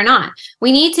 Often they are not.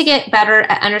 We need to get better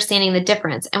at understanding the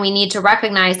difference, and we need to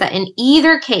recognize that in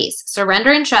either case,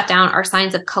 surrender and shutdown are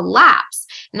signs of collapse,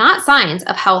 not signs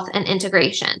of health and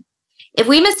integration. If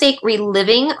we mistake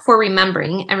reliving for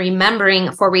remembering and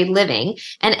remembering for reliving,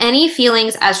 and any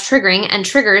feelings as triggering and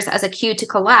triggers as a cue to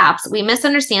collapse, we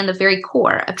misunderstand the very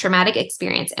core of traumatic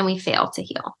experience and we fail to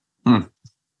heal.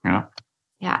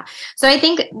 Yeah. So I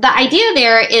think the idea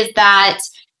there is that's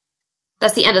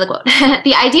the end of the quote.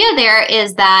 The idea there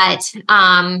is that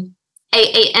an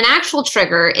actual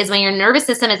trigger is when your nervous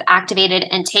system is activated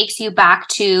and takes you back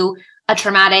to a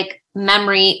traumatic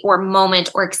memory or moment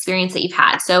or experience that you've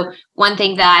had. So one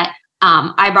thing that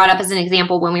I brought up as an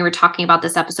example when we were talking about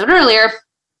this episode earlier,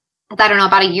 I don't know,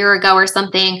 about a year ago or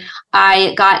something,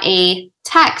 I got a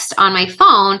text on my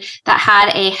phone that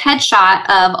had a headshot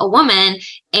of a woman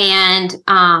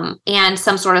and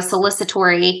some sort of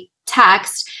solicitory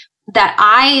text that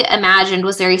I imagined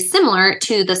was very similar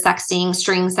to the sexting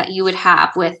strings that you would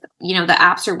have with, the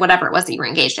apps or whatever it was that you were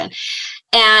engaged in.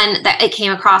 And that it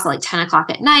came across at like 10 o'clock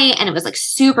at night, and it was like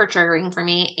super triggering for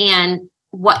me. And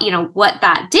what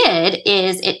that did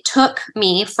is it took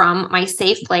me from my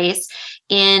safe place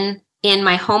in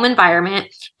my home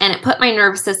environment, and it put my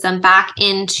nervous system back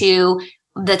into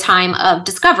the time of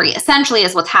discovery, essentially,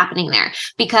 is what's happening there.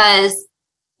 Because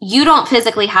you don't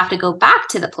physically have to go back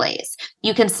to the place.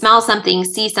 You can smell something,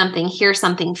 see something, hear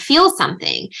something, feel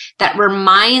something that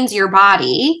reminds your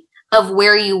body of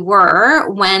where you were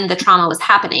when the trauma was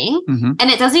happening. Mm-hmm. And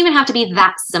it doesn't even have to be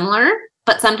that similar,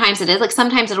 but sometimes it is. Like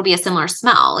sometimes it'll be a similar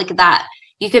smell, like that.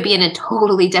 You could be in a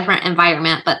totally different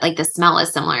environment, but like the smell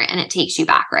is similar and it takes you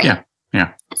back, right? Yeah.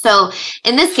 Yeah. So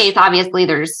in this case, obviously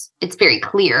it's very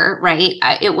clear, right?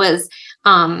 It was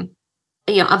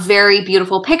a very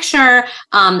beautiful picture,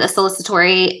 the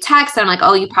solicitory text. And I'm like,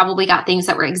 oh, you probably got things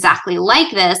that were exactly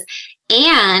like this.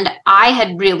 And I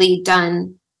had really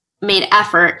made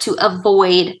effort to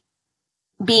avoid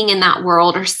being in that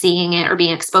world or seeing it or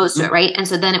being exposed to it. Right. And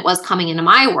so then it was coming into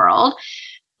my world.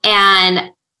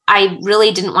 And I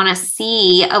really didn't want to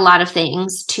see a lot of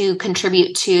things to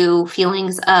contribute to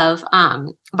feelings of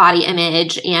body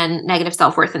image and negative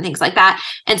self-worth and things like that.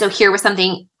 And so here was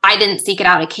something, I didn't seek it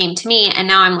out. It came to me. And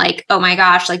now I'm like, oh my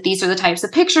gosh, like these are the types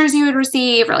of pictures you would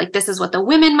receive, or like, this is what the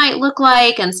women might look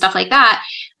like and stuff like that.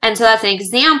 And so that's an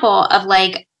example of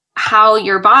like how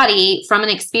your body from an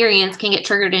experience can get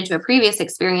triggered into a previous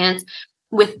experience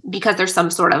because there's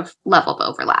some sort of level of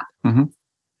overlap. Mm-hmm.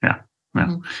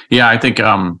 Yeah, I think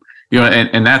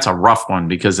and that's a rough one,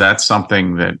 because that's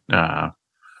something that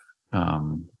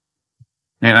and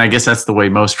I guess that's the way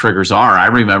most triggers are. I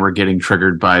remember getting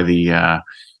triggered by the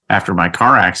after my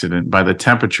car accident, by the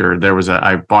temperature.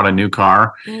 I bought a new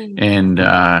car, and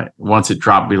once it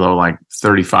dropped below like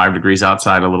 35 degrees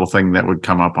outside, a little thing that would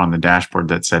come up on the dashboard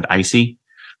that said icy.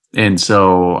 And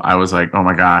so I was like, oh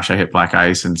my gosh, I hit black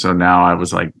ice. And so now I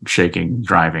was like shaking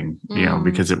driving,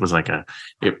 because it was like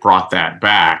it brought that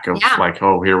back of like,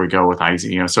 oh, here we go with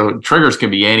icy, so triggers can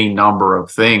be any number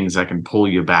of things that can pull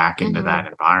you back into that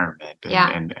environment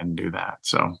and do that.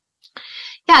 So.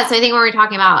 Yeah. So I think when we're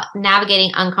talking about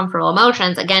navigating uncomfortable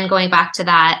emotions, again, going back to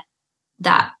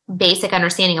that basic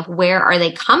understanding of where are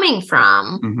they coming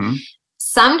from,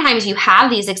 sometimes you have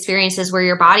these experiences where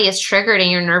your body is triggered and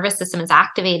your nervous system is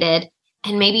activated,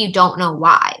 and maybe you don't know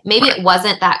why. Maybe it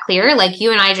wasn't that clear. Like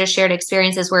you and I just shared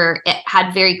experiences where it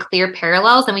had very clear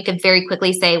parallels, and we could very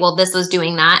quickly say, well, this was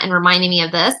doing that and reminding me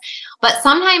of this. But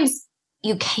sometimes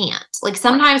you can't. Like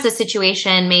sometimes the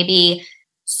situation may be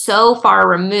so far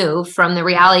removed from the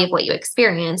reality of what you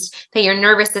experienced that your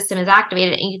nervous system is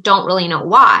activated and you don't really know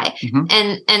why.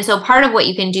 And so part of what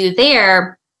you can do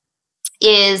there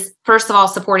is, first of all,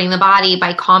 supporting the body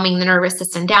by calming the nervous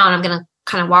system down. I'm going to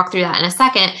kind of walk through that in a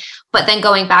second, but then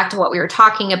going back to what we were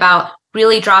talking about,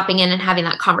 really dropping in and having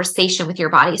that conversation with your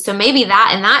body. So maybe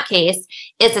that in that case,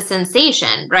 it's a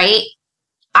sensation, right?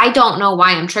 I don't know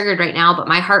why I'm triggered right now, but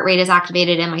my heart rate is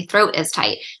activated and my throat is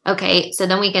tight. Okay. So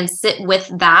then we can sit with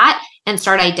that and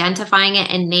start identifying it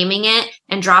and naming it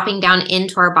and dropping down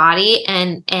into our body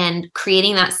and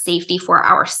creating that safety for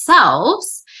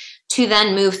ourselves to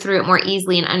then move through it more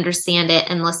easily and understand it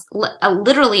and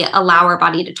literally allow our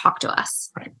body to talk to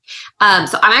us. Right.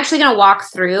 So I'm actually going to walk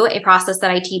through a process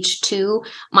that I teach to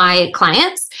my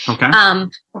clients. Okay.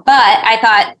 But I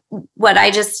thought what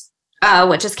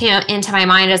just came into my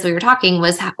mind as we were talking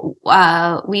was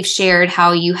we've shared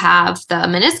how you have the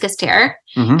meniscus tear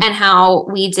and how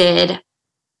we did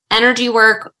energy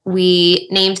work. We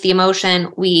named the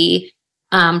emotion. We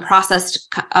processed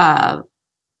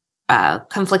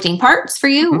conflicting parts for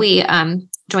you. We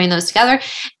joined those together,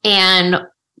 and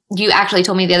you actually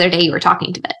told me the other day you were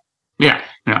talking to it. Yeah.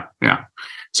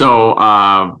 So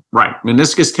right,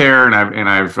 meniscus tear, and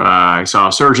I saw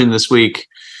a surgeon this week,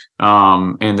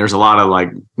 and there's a lot of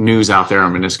like news out there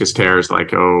on meniscus tears,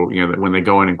 like that when they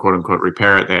go in and quote unquote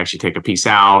repair it, they actually take a piece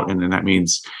out, and then that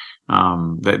means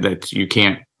that you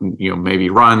can't maybe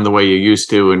run the way you used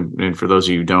to. And for those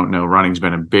of you who don't know, running's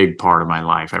been a big part of my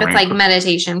life. It's like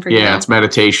meditation for you. Yeah, it's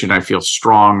meditation. I feel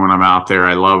strong when I'm out there.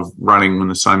 I love running when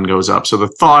the sun goes up. So the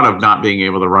thought of not being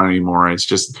able to run anymore, it's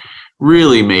just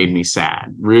really made me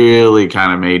sad, really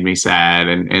kind of made me sad.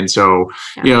 And so,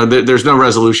 there's no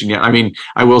resolution yet. I mean,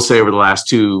 I will say over the last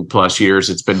 2+ years,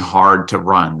 it's been hard to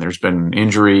run. There's been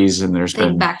injuries and there's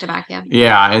been back to back.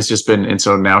 Yeah. It's just been, and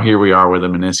so now here we are with a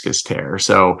meniscus tear.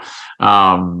 So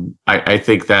I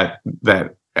think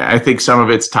I think some of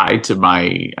it's tied to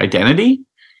my identity,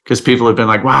 because people have been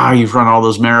like, wow, you've run all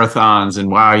those marathons,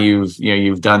 and wow,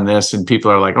 you've done this. And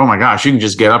people are like, oh my gosh, you can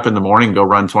just get up in the morning and go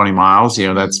run 20 miles.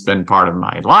 That's been part of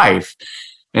my life.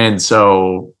 And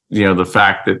so, the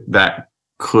fact that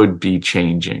could be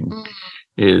changing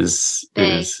is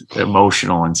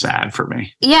emotional and sad for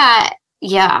me.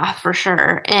 Yeah, for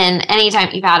sure. And anytime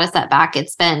you've had a setback,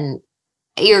 it's been,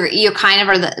 you kind of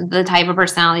are the type of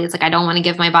personality that's like, I don't want to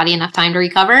give my body enough time to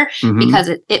recover because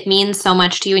it means so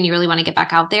much to you and you really want to get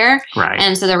back out there. Right.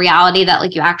 And so the reality that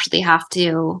like you actually have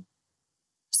to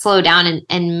slow down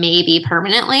and maybe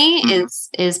permanently is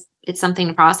it's something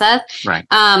to process. Right.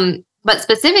 But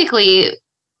specifically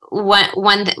one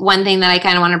thing that I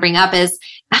kind of want to bring up is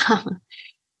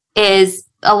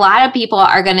a lot of people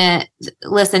are going to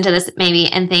listen to this maybe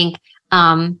and think,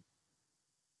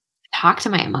 talk to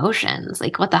my emotions.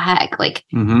 Like, what the heck? Like,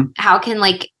 how can,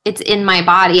 like, it's in my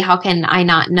body. How can I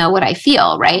not know what I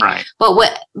feel? Right.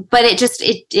 But it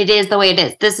is the way it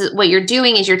is. This is what you're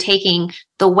doing is you're taking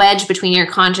the wedge between your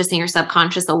conscious and your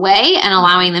subconscious away and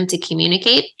allowing them to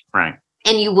communicate. Right.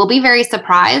 And you will be very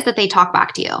surprised that they talk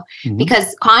back to you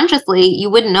because consciously you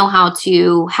wouldn't know how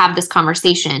to have this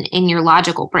conversation in your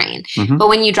logical brain. But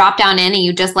when you drop down in and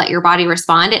you just let your body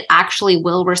respond, it actually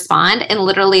will respond. And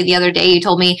literally the other day you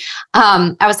told me,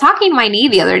 I was talking to my knee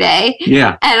the other day.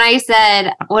 Yeah. And I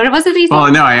said, what was it?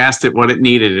 Well, no, I asked it what it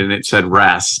needed and it said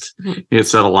rest. It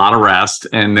said a lot of rest.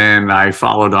 And then I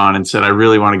followed on and said, I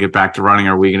really want to get back to running.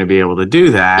 Are we going to be able to do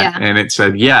that? Yeah. And it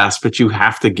said, yes, but you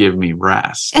have to give me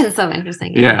rest. It's so interesting.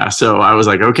 Yeah. So I was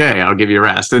like, okay, I'll give you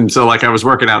rest. And so like I was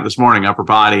working out this morning, upper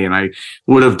body, and I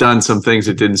would have done some things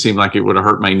that didn't seem like it would have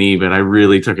hurt my knee, but I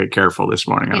really took it careful this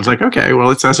morning. I was like, okay, well,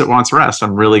 it says it wants rest.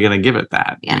 I'm really going to give it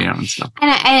that. Yeah. You know, and stuff.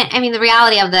 And I mean, the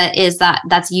reality of that is that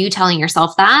that's you telling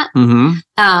yourself that.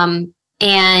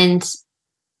 And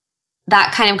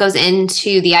that kind of goes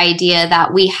into the idea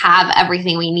that we have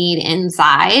everything we need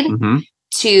inside.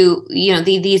 To, you know,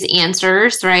 these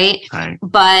answers, right?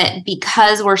 But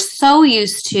because we're so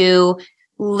used to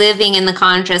living in the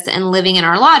conscious and living in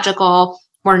our logical,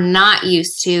 we're not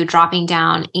used to dropping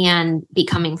down and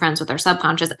becoming friends with our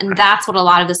subconscious. And that's what a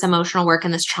lot of this emotional work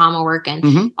and this trauma work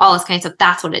and all this kind of stuff,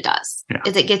 that's what it does,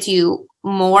 is it gets you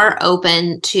more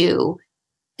open to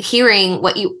hearing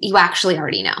what you actually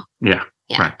already know.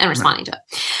 And responding to it.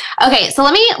 Okay, so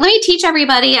let me teach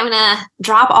everybody. I'm going to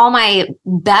drop all my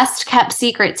best kept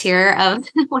secrets here of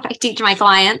what I teach my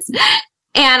clients.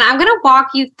 And I'm going to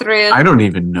walk you through. I don't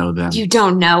even know them. You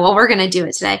don't know. Well, we're going to do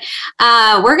it today.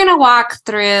 We're going to walk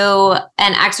through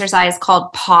an exercise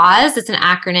called PAUSE. It's an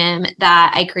acronym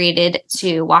that I created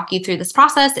to walk you through this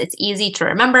process. It's easy to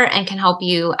remember and can help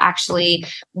you actually,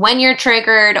 when you're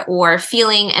triggered or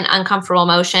feeling an uncomfortable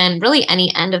emotion, really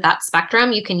any end of that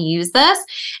spectrum, you can use this.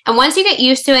 And once you get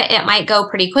used to it, it might go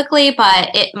pretty quickly,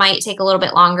 but it might take a little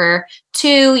bit longer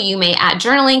too. You may add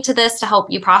journaling to this to help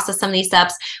you process some of these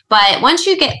steps. But once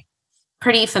you get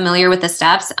pretty familiar with the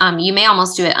steps, you may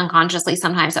almost do it unconsciously.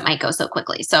 Sometimes it might go so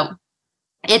quickly. So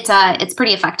it's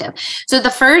pretty effective. So the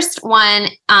first one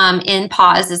in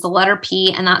PAUSE is the letter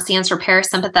P, and that stands for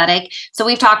parasympathetic. So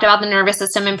we've talked about the nervous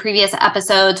system in previous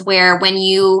episodes where when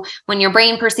your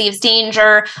brain perceives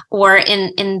danger, or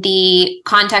in the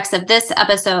context of this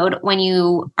episode, when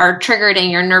you are triggered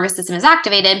and your nervous system is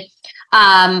activated,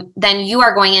 then you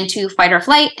are going into fight or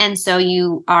flight. And so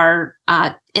you are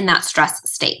in that stress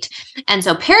state. And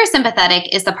so parasympathetic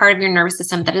is the part of your nervous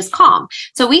system that is calm.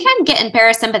 So we can get in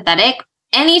parasympathetic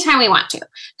anytime we want to.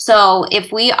 So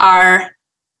if we are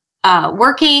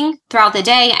working throughout the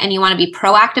day and you want to be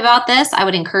proactive about this, I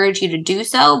would encourage you to do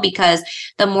so, because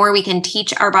the more we can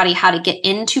teach our body how to get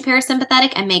into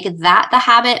parasympathetic and make that the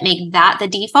habit, make that the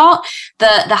default,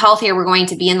 the healthier we're going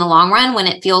to be in the long run when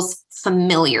it feels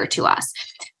familiar to us.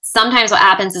 Sometimes what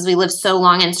happens is we live so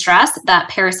long in stress that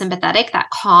parasympathetic, that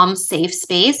calm, safe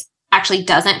space, actually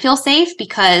doesn't feel safe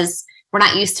because we're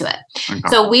not used to it. Okay.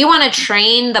 So we want to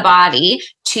train the body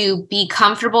to be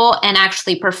comfortable and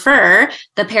actually prefer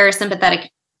the parasympathetic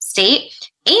state.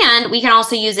 And we can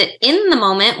also use it in the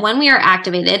moment when we are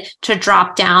activated to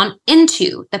drop down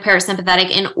into the parasympathetic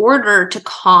in order to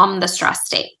calm the stress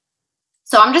state.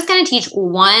 So I'm just going to teach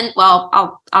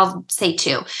I'll say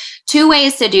two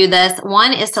ways to do this.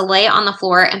 One is to lay on the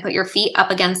floor and put your feet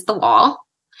up against the wall.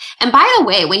 And by the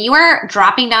way, when you are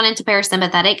dropping down into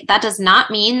parasympathetic, that does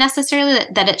not mean necessarily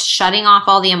that it's shutting off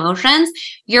all the emotions.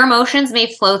 Your emotions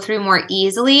may flow through more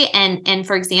easily. And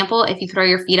for example, if you throw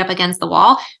your feet up against the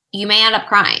wall, you may end up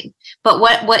crying. But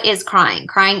what is crying?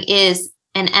 Crying is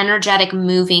an energetic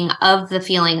moving of the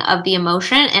feeling of the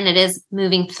emotion, and it is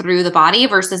moving through the body,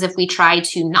 versus if we try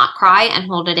to not cry and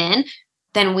hold it in,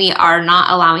 then we are not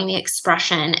allowing the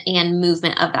expression and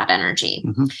movement of that energy.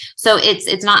 So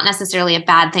it's not necessarily a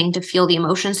bad thing to feel the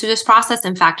emotions through this process.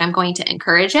 In fact, I'm going to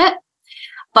encourage it.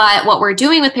 But what we're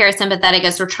doing with parasympathetic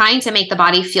is we're trying to make the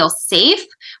body feel safe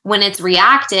when it's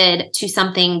reacted to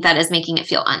something that is making it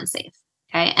feel unsafe.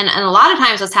 Okay. And a lot of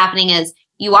times what's happening is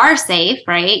you are safe,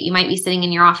 right? You might be sitting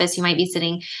in your office. You might be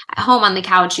sitting at home on the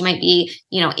couch. You might be,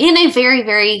 in a very,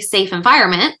 very safe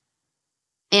environment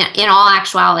in all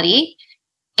actuality.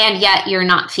 And yet you're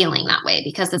not feeling that way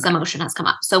because this emotion has come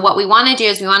up. So what we want to do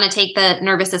is we want to take the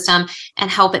nervous system and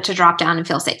help it to drop down and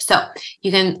feel safe. So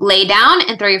you can lay down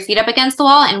and throw your feet up against the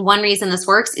wall. And one reason this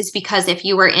works is because if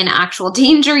you were in actual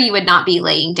danger, you would not be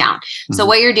laying down. So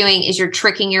what you're doing is you're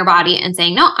tricking your body and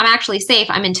saying, no, I'm actually safe.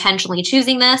 I'm intentionally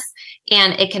choosing this.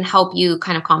 and it can help you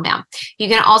kind of calm down. You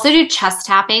can also do chest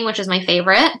tapping, which is my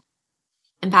favorite.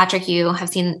 And Patrick, you have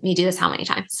seen me do this how many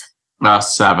times?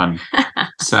 7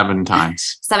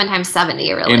 times. 7 times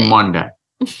 70, really. In one day.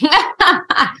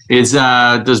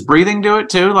 Does breathing do it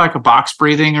too, like a box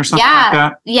breathing or something like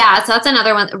that? Yeah, so that's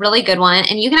another one, really good one.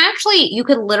 And you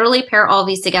could literally pair all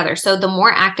these together. So the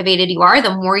more activated you are,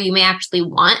 the more you may actually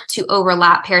want to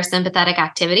overlap parasympathetic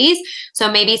activities.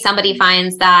 So maybe somebody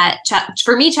finds that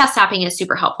for me, chest tapping is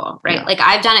super helpful, right? Like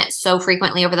I've done it so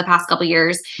frequently over the past couple of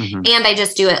years, and I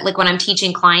just do it like when I'm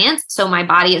teaching clients. So my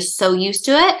body is so used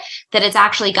to it that it's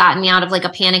actually gotten me out of like a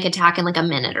panic attack in like a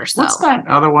minute or so. What's that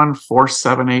other one?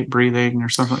 4-7-8 breathing or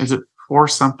something? Is it 4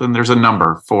 something? There's a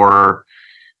number for.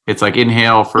 It's like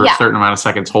inhale for a certain amount of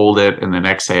seconds, hold it, and then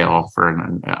exhale for.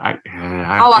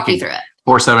 I'll walk you through it.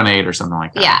 4-7-8 or something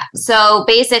like that. Yeah. So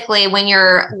basically when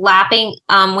you're overlapping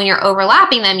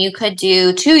them, you could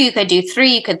do 2, you could do 3,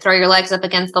 you could throw your legs up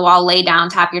against the wall, lay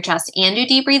down, tap your chest and do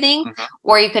deep breathing,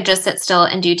 or you could just sit still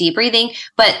and do deep breathing.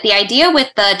 But the idea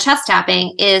with the chest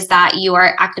tapping is that you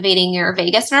are activating your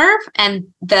vagus nerve,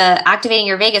 and the activating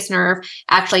your vagus nerve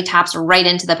actually taps right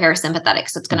into the parasympathetic.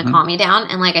 So it's going to calm you down.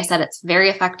 And like I said, it's very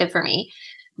effective for me.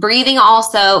 Breathing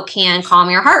also can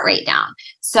calm your heart rate down.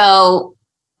 So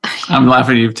I'm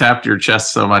laughing. You've tapped your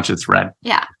chest so much it's red.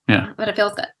 Yeah. But it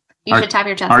feels good. You should tap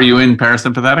your chest. Are you in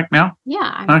parasympathetic now?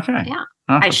 Yeah. Okay. Yeah.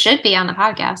 Awesome. I should be on the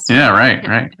podcast. Yeah,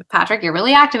 right. Patrick, you're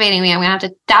really activating me. I'm going to have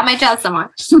to tap my chest some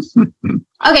more.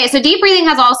 Okay, so deep breathing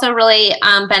has also really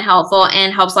been helpful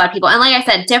and helps a lot of people. And like I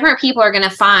said, different people are going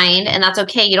to find, and that's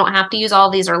okay. You don't have to use all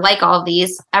of these or like all of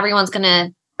these. Everyone's going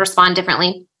to respond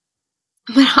differently.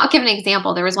 But I'll give an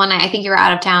example. There was one night, I think you were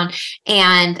out of town,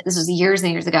 and this was years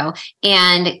and years ago.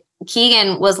 And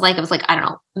Keegan was like, it was like, I don't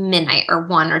know, midnight or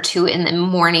 1 or 2 in the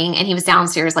morning. And he was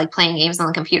downstairs, like playing games on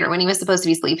the computer when he was supposed to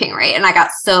be sleeping. Right. And I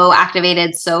got so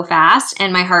activated so fast,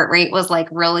 and my heart rate was like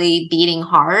really beating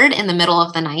hard in the middle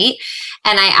of the night.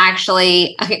 And I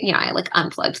actually, I like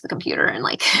unplugged the computer, and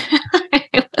like,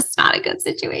 it was not a good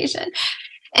situation.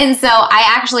 And so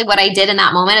what I did in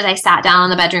that moment is I sat down on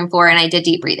the bedroom floor and I did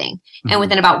deep breathing. And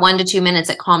within about 1 to 2 minutes,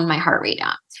 it calmed my heart rate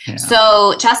down. Yeah.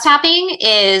 So chest tapping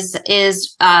is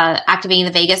activating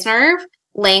the vagus nerve.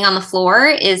 Laying on the floor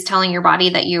is telling your body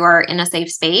that you are in a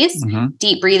safe space.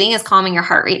 Deep breathing is calming your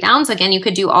heart rate down. So again, you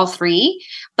could do all 3,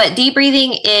 but deep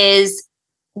breathing is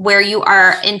where you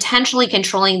are intentionally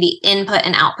controlling the input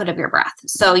and output of your breath.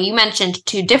 So you mentioned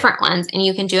 2 different ones, and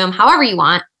you can do them however you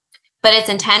want, but it's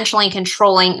intentionally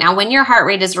controlling. Now, when your heart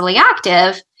rate is really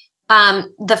active,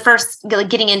 the first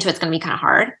getting into it's going to be kind of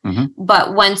hard,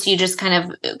 but once you just kind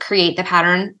of create the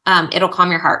pattern, it'll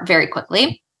calm your heart very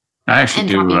quickly. I actually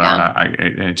do.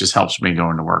 It just helps me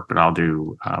going to work, but I'll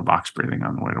do box breathing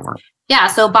on the way to work. Yeah.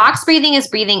 So box breathing is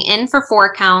breathing in for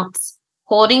 4 counts,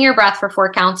 holding your breath for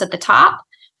 4 counts at the top,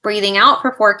 breathing out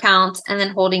for 4 counts, and then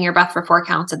holding your breath for 4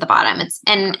 counts at the bottom.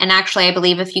 And actually, I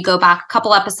believe if you go back a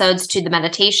couple episodes to the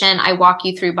meditation, I walk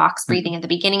you through box breathing at the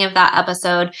beginning of that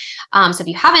episode. So if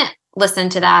you haven't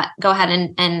listened to that, go ahead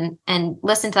and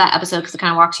listen to that episode, because it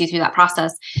kind of walks you through that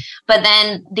process. But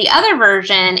then the other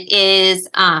version is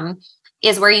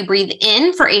where you breathe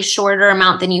in for a shorter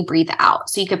amount than you breathe out.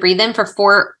 So you could breathe in for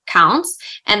 4 counts,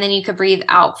 and then you could breathe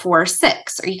out for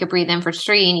 6, or you could breathe in for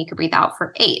 3 and you could breathe out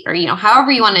for 8, or,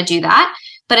 however you want to do that.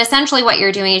 But essentially what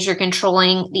you're doing is you're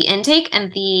controlling the intake,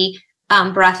 and the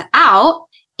breath out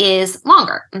is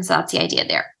longer. And so that's the idea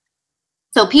there.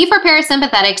 So P for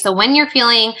parasympathetic. So when you're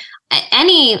feeling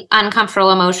any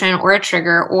uncomfortable emotion or a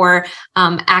trigger or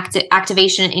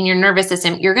activation in your nervous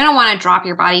system, you're going to want to drop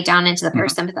your body down into the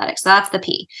parasympathetic. So that's the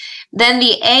P. Then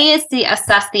the A is to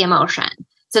assess the emotion.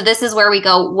 So this is where we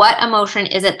go, what emotion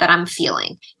is it that I'm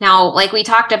feeling? Now, like we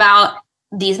talked about,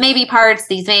 these may be parts,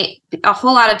 these may be a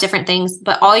whole lot of different things,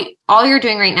 but all you're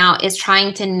doing right now is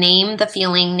trying to name the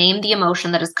feeling, name the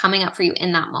emotion that is coming up for you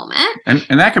in that moment.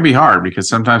 And that can be hard, because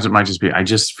sometimes it might just be, I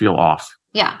just feel off.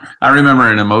 Yeah. I remember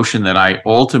an emotion that I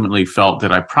ultimately felt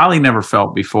that I probably never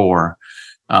felt before,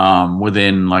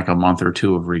 within like a month or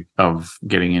 2 of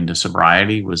getting into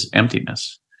sobriety, was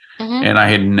emptiness. And I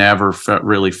had never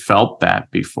really felt that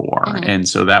before. And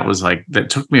so that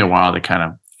took me a while to kind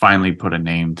of finally put a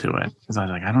name to it, because I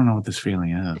was like, I don't know what this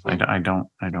feeling is. I don't.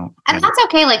 And that's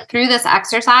okay. Like through this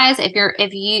exercise,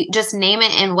 if you just name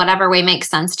it in whatever way makes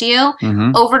sense to you,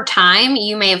 over time,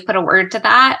 you may have put a word to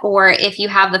that. Or if you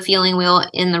have the feeling wheel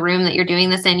in the room that you're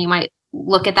doing this in, you might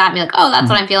look at that and be like, oh, that's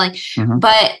what I'm feeling.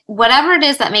 But whatever it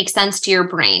is that makes sense to your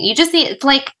brain, you just need, it's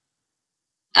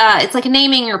like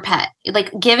naming your pet.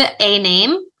 Like give it a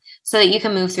name so that you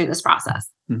can move through this process.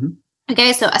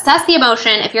 Okay, so assess the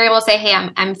emotion. If you're able to say, hey,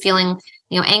 I'm feeling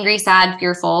angry, sad,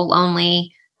 fearful,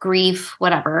 lonely, grief,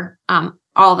 whatever.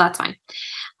 All of that's fine.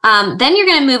 Then you're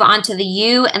going to move on to the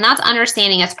U, and that's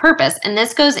understanding its purpose. And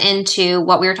this goes into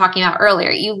what we were talking about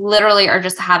earlier. You literally are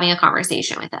just having a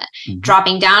conversation with it,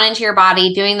 dropping down into your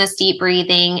body, doing this deep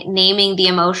breathing, naming the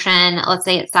emotion. Let's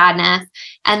say it's sadness.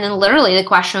 And then literally the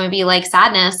question would be like,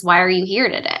 sadness, why are you here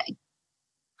today?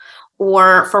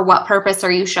 Or for what purpose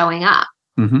are you showing up?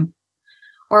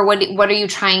 Or what are you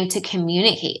trying to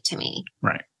communicate to me?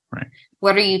 Right.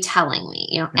 What are you telling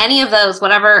me? Any of those,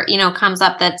 whatever, comes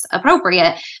up that's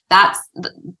appropriate,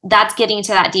 that's getting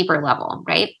to that deeper level,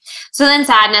 right? So then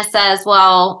sadness says,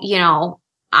 well,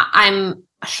 I'm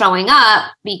showing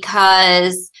up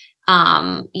because,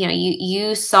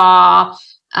 you saw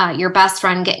your best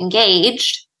friend get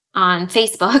engaged on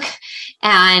Facebook,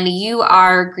 and you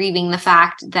are grieving the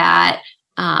fact that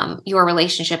your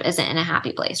relationship isn't in a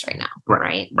happy place right now.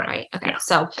 Right. Okay. Yeah.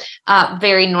 So,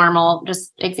 very normal,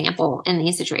 just example in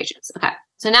these situations. Okay.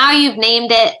 So now you've named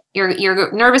it.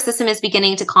 Your nervous system is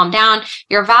beginning to calm down.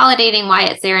 You're validating why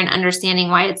it's there and understanding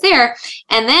why it's there.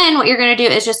 And then what you're going to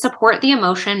do is just support the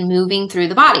emotion moving through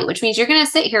the body, which means you're going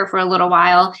to sit here for a little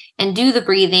while and do the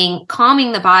breathing,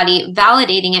 calming the body,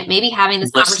 validating it, maybe having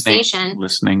this conversation.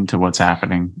 Listening to what's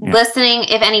happening. Yeah. Listening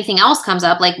if anything else comes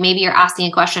up, like maybe you're asking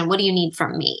a question, what do you need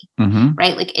from me?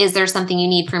 Right? Like, is there something you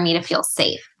need for me to feel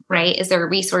safe? Right? Is there a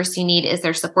resource you need? Is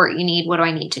there support you need? What do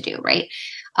I need to do? Right?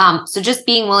 So just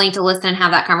being willing to listen and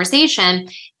have that conversation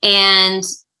and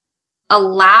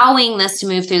allowing this to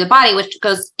move through the body, which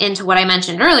goes into what I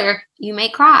mentioned earlier. You may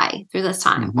cry through this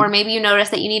time, or maybe you notice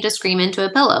that you need to scream into a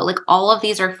pillow. Like, all of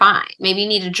these are fine. Maybe you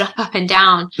need to jump up and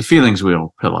down. The feelings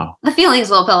wheel pillow. The feelings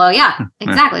wheel pillow. Yeah,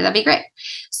 exactly. That'd be great.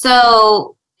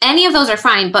 So any of those are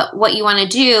fine, but what you want to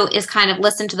do is kind of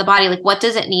listen to the body. Like, what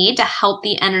does it need to help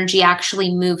the energy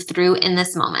actually move through in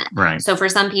this moment? Right. So for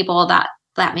some people that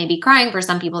may be crying. For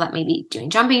some people that may be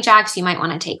doing jumping jacks. You might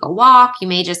want to take a walk. You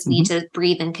may just need to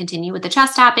breathe and continue with the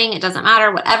chest tapping. It doesn't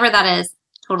matter. Whatever that is,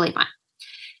 totally fine.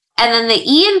 And then the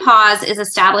E in pause is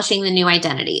establishing the new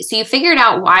identity. So you figured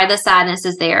out why the sadness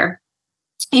is there.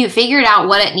 You figured out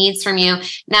what it needs from you.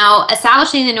 Now,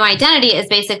 establishing the new identity is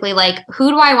basically like, who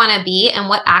do I want to be and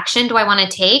what action do I want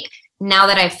to take now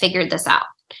that I've figured this out?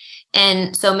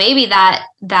 And so maybe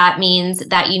that means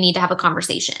that you need to have a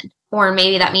conversation, or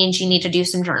maybe that means you need to do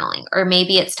some journaling, or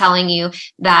maybe it's telling you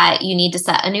that you need to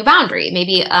set a new boundary.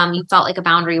 Maybe you felt like a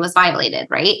boundary was violated,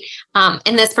 right?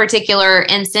 In this particular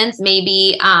instance,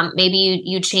 maybe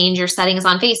you change your settings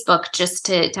on Facebook just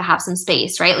to have some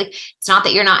space, right? Like, it's not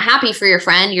that you're not happy for your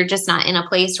friend, you're just not in a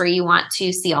place where you want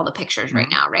to see all the pictures right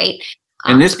now, right?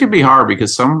 And this could be hard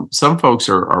because some folks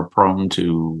are prone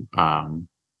to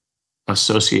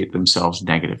associate themselves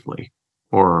negatively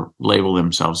or label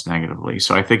themselves negatively.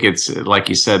 So I think it's like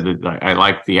you said, that I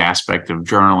like the aspect of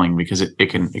journaling because it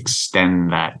can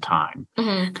extend that time,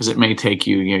 because it may take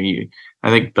you, I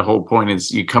think the whole point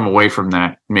is you come away from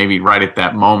that, maybe right at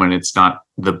that moment, it's not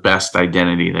the best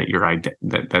identity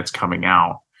that that's coming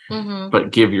out,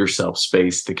 but give yourself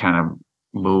space to kind of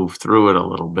move through it a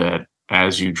little bit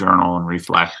as you journal and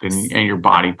reflect, and your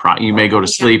body, you may go to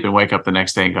sleep and wake up the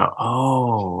next day and go,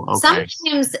 oh, okay.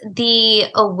 Sometimes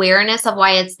the awareness of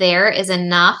why it's there is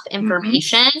enough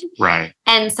information. Right.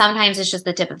 And sometimes it's just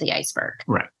the tip of the iceberg.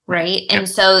 Right. Right. And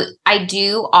so I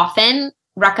do often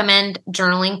recommend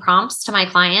journaling prompts to my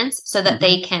clients so that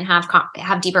they can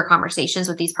have deeper conversations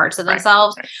with these parts of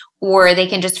themselves, or they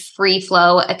can just free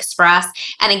flow express.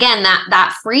 And again,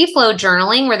 that free flow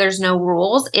journaling where there's no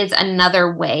rules is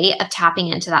another way of tapping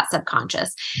into that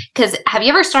subconscious. Because have you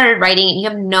ever started writing and you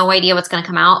have no idea what's going to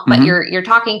come out, but you're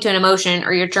talking to an emotion,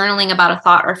 or you're journaling about a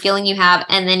thought or feeling you have,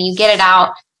 and then you get it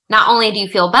out. Not only do you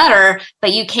feel better,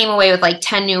 but you came away with like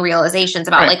 10 new realizations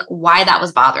about like why that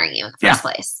was bothering you in the first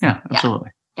place. Yeah,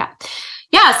 absolutely.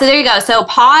 Yeah. So there you go. So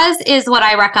pause is what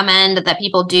I recommend that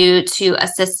people do to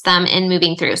assist them in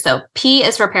moving through. So P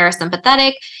is for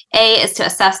parasympathetic. A is to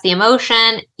assess the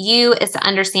emotion. U is to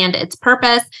understand its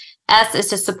purpose. S is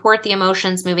to support the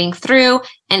emotions moving through.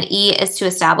 And E is to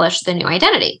establish the new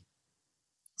identity.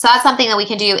 So that's something that we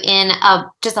can do in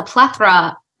just a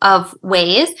plethora of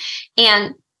ways.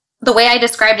 And the way I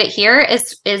described it here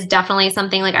is definitely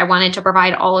something like I wanted to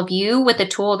provide all of you with a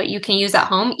tool that you can use at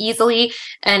home easily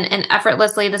and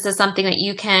effortlessly. This is something that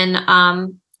you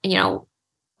can,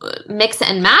 mix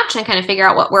and match and kind of figure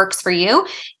out what works for you.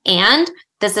 And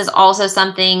this is also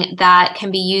something that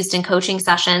can be used in coaching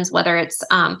sessions, whether it's,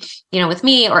 with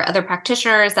me or other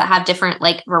practitioners that have different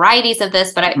like varieties of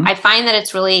this. But I find that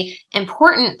it's really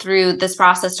important through this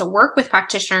process to work with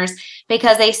practitioners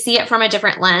because they see it from a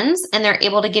different lens and they're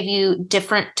able to give you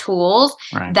different tools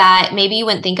that maybe you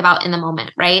wouldn't think about in the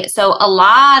moment, right? So a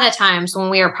lot of times when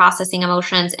we are processing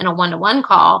emotions in a one-to-one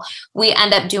call, we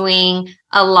end up doing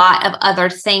a lot of other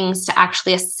things to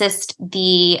actually assist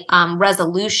the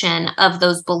resolution of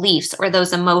those beliefs or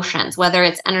those emotions, whether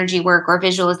it's energy work or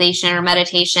visualization or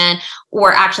meditation,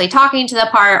 or actually talking to the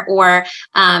part, or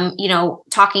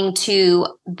talking to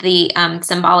the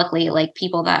symbolically, like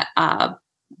people that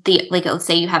let's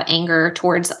say you have anger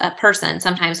towards a person.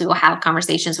 Sometimes we will have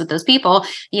conversations with those people,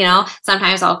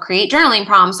 sometimes I'll create journaling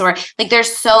prompts, or like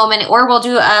there's so many, or we'll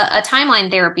do a timeline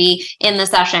therapy in the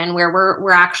session where we're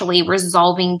actually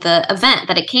resolving the event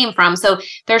that it came from. So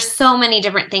there's so many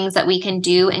different things that we can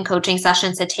do in coaching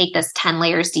sessions to take this 10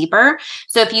 layers deeper.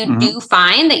 So if you do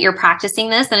find that you're practicing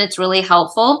this and it's really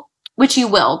helpful, which you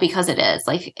will, because it is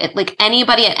like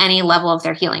anybody at any level of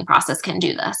their healing process can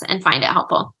do this and find it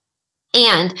helpful.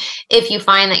 And if you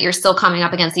find that you're still coming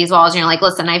up against these walls and you're like,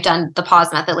 listen, I've done the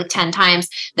pause method like 10 times.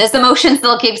 This emotion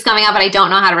still keeps coming up and I don't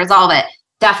know how to resolve it.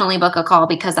 Definitely book a call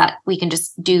because that we can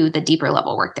just do the deeper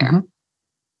level work there.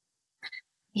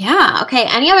 Yeah. Okay.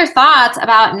 Any other thoughts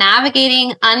about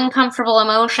navigating uncomfortable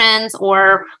emotions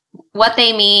or what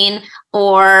they mean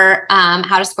or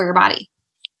how to support your body?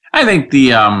 I think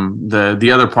the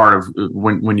other part of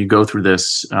when you go through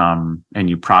this and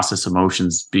you process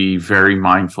emotions, be very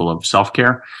mindful of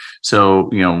self-care. So,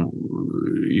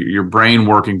 your brain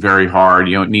working very hard,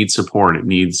 it needs support. It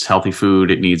needs healthy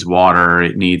food. It needs water.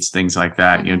 It needs things like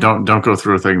that. Don't go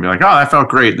through a thing and be like, oh, that felt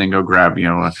great. And then go grab,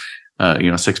 a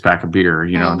 6-pack of beer,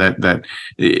 that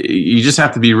you just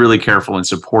have to be really careful and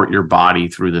support your body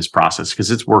through this process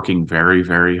because it's working very,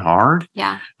 very hard.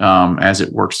 Yeah. As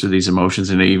it works through these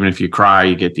emotions. And even if you cry,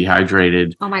 you get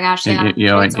dehydrated. Oh my gosh. Yeah.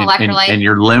 And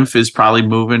your lymph is probably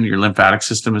moving. Your lymphatic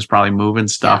system is probably moving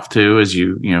stuff too, as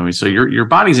so your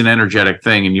body's an energetic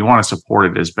thing and you want to support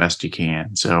it as best you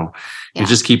can. So you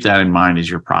just keep that in mind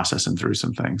as you're processing through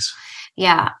some things.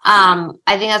 Yeah.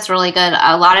 I think that's really good.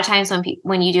 A lot of times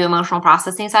when you do emotional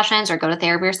processing sessions or go to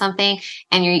therapy or something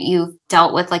and you've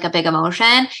dealt with like a big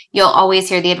emotion, you'll always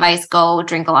hear the advice, go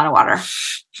drink a lot of water.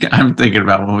 I'm thinking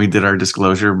about when we did our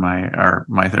disclosure,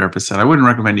 my therapist said, I wouldn't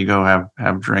recommend you go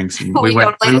have drinks. And we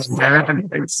went.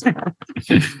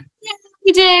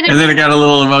 You did. And then it got a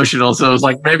little emotional. So it was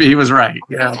like, maybe he was right.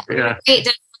 Yeah.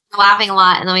 Laughing a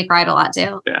lot and then we cried a lot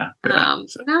too. Yeah.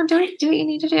 Do what you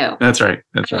need to do. That's right.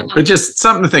 But just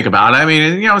something to think about. I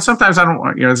mean, sometimes I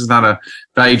don't, this is not a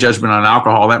value judgment on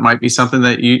alcohol. That might be something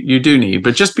that you do need,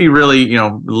 but just be really,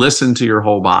 listen to your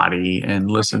whole body and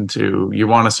listen to, you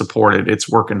want to support it. It's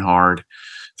working hard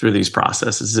through these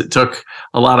processes. It took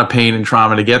a lot of pain and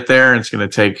trauma to get there. And it's going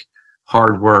to take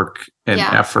hard work and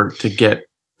effort to get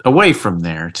away from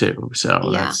there too.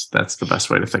 So that's the best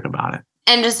way to think about it.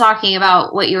 And just talking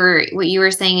about what you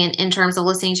were saying in terms of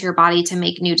listening to your body to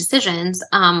make new decisions.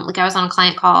 Like I was on a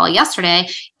client call yesterday,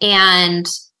 and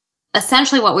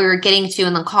essentially what we were getting to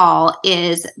in the call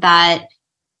is that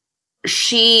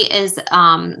she is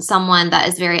someone that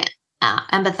is very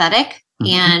empathetic,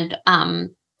 and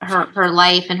her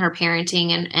life and her parenting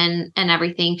and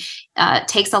everything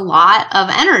takes a lot of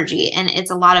energy, and it's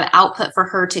a lot of output for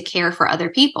her to care for other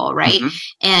people, right?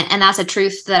 And that's a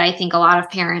truth that I think a lot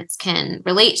of parents can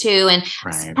relate to, and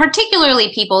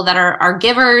particularly people that are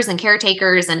givers and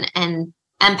caretakers and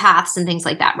empaths and things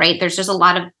like that, right? There's just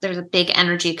there's a big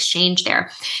energy exchange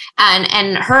there.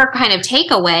 And her kind of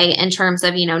takeaway in terms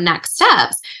of, next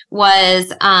steps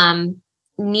was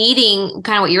needing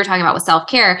kind of what you were talking about with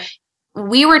self-care.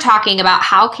 We were talking about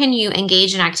how can you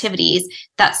engage in activities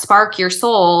that spark your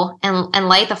soul and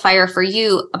light the fire for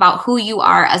you about who you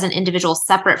are as an individual,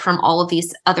 separate from all of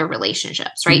these other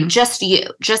relationships, right? Just you,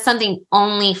 just something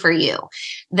only for you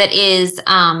that is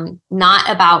not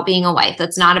about being a wife.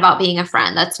 That's not about being a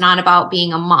friend. That's not about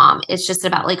being a mom. It's just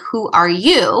about like, who are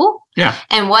you? Yeah.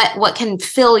 And what can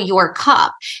fill your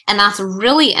cup. And that's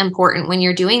really important when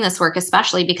you're doing this work,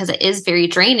 especially because it is very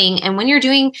draining. And when you're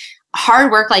doing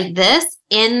hard work like this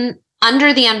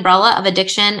under the umbrella of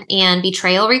addiction and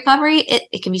betrayal recovery,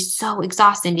 it can be so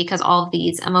exhausting because all of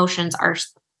these emotions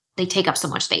they take up so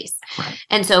much space. Right.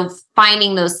 And so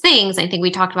finding those things, I think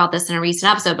we talked about this in a recent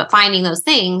episode, but finding those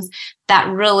things that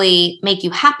really make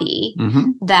you happy,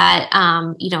 that,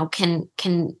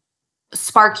 can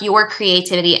spark your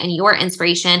creativity and your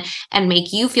inspiration and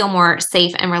make you feel more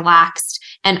safe and relaxed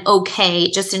and okay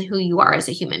just in who you are as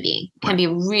a human being can be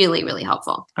really, really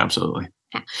helpful. Absolutely.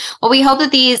 Well, we hope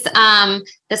that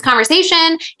this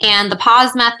conversation and the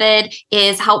pause method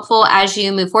is helpful as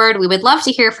you move forward. We would love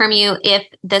to hear from you. If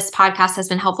this podcast has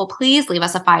been helpful, please leave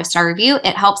us a 5-star review.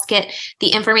 It helps get the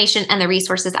information and the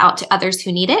resources out to others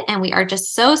who need it. And we are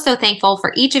just so thankful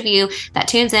for each of you that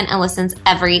tunes in and listens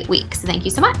every week. So thank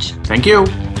you so much. Thank you.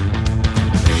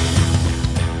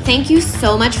 Thank you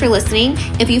so much for listening.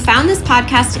 If you found this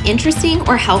podcast interesting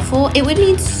or helpful, it would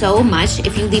mean so much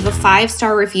if you leave a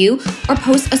 5-star review or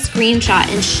post a screenshot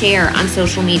and share on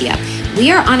social media.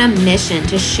 We are on a mission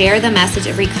to share the message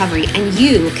of recovery, and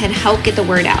you can help get the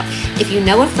word out. If you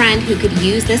know a friend who could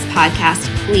use this podcast,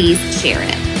 please share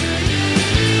it.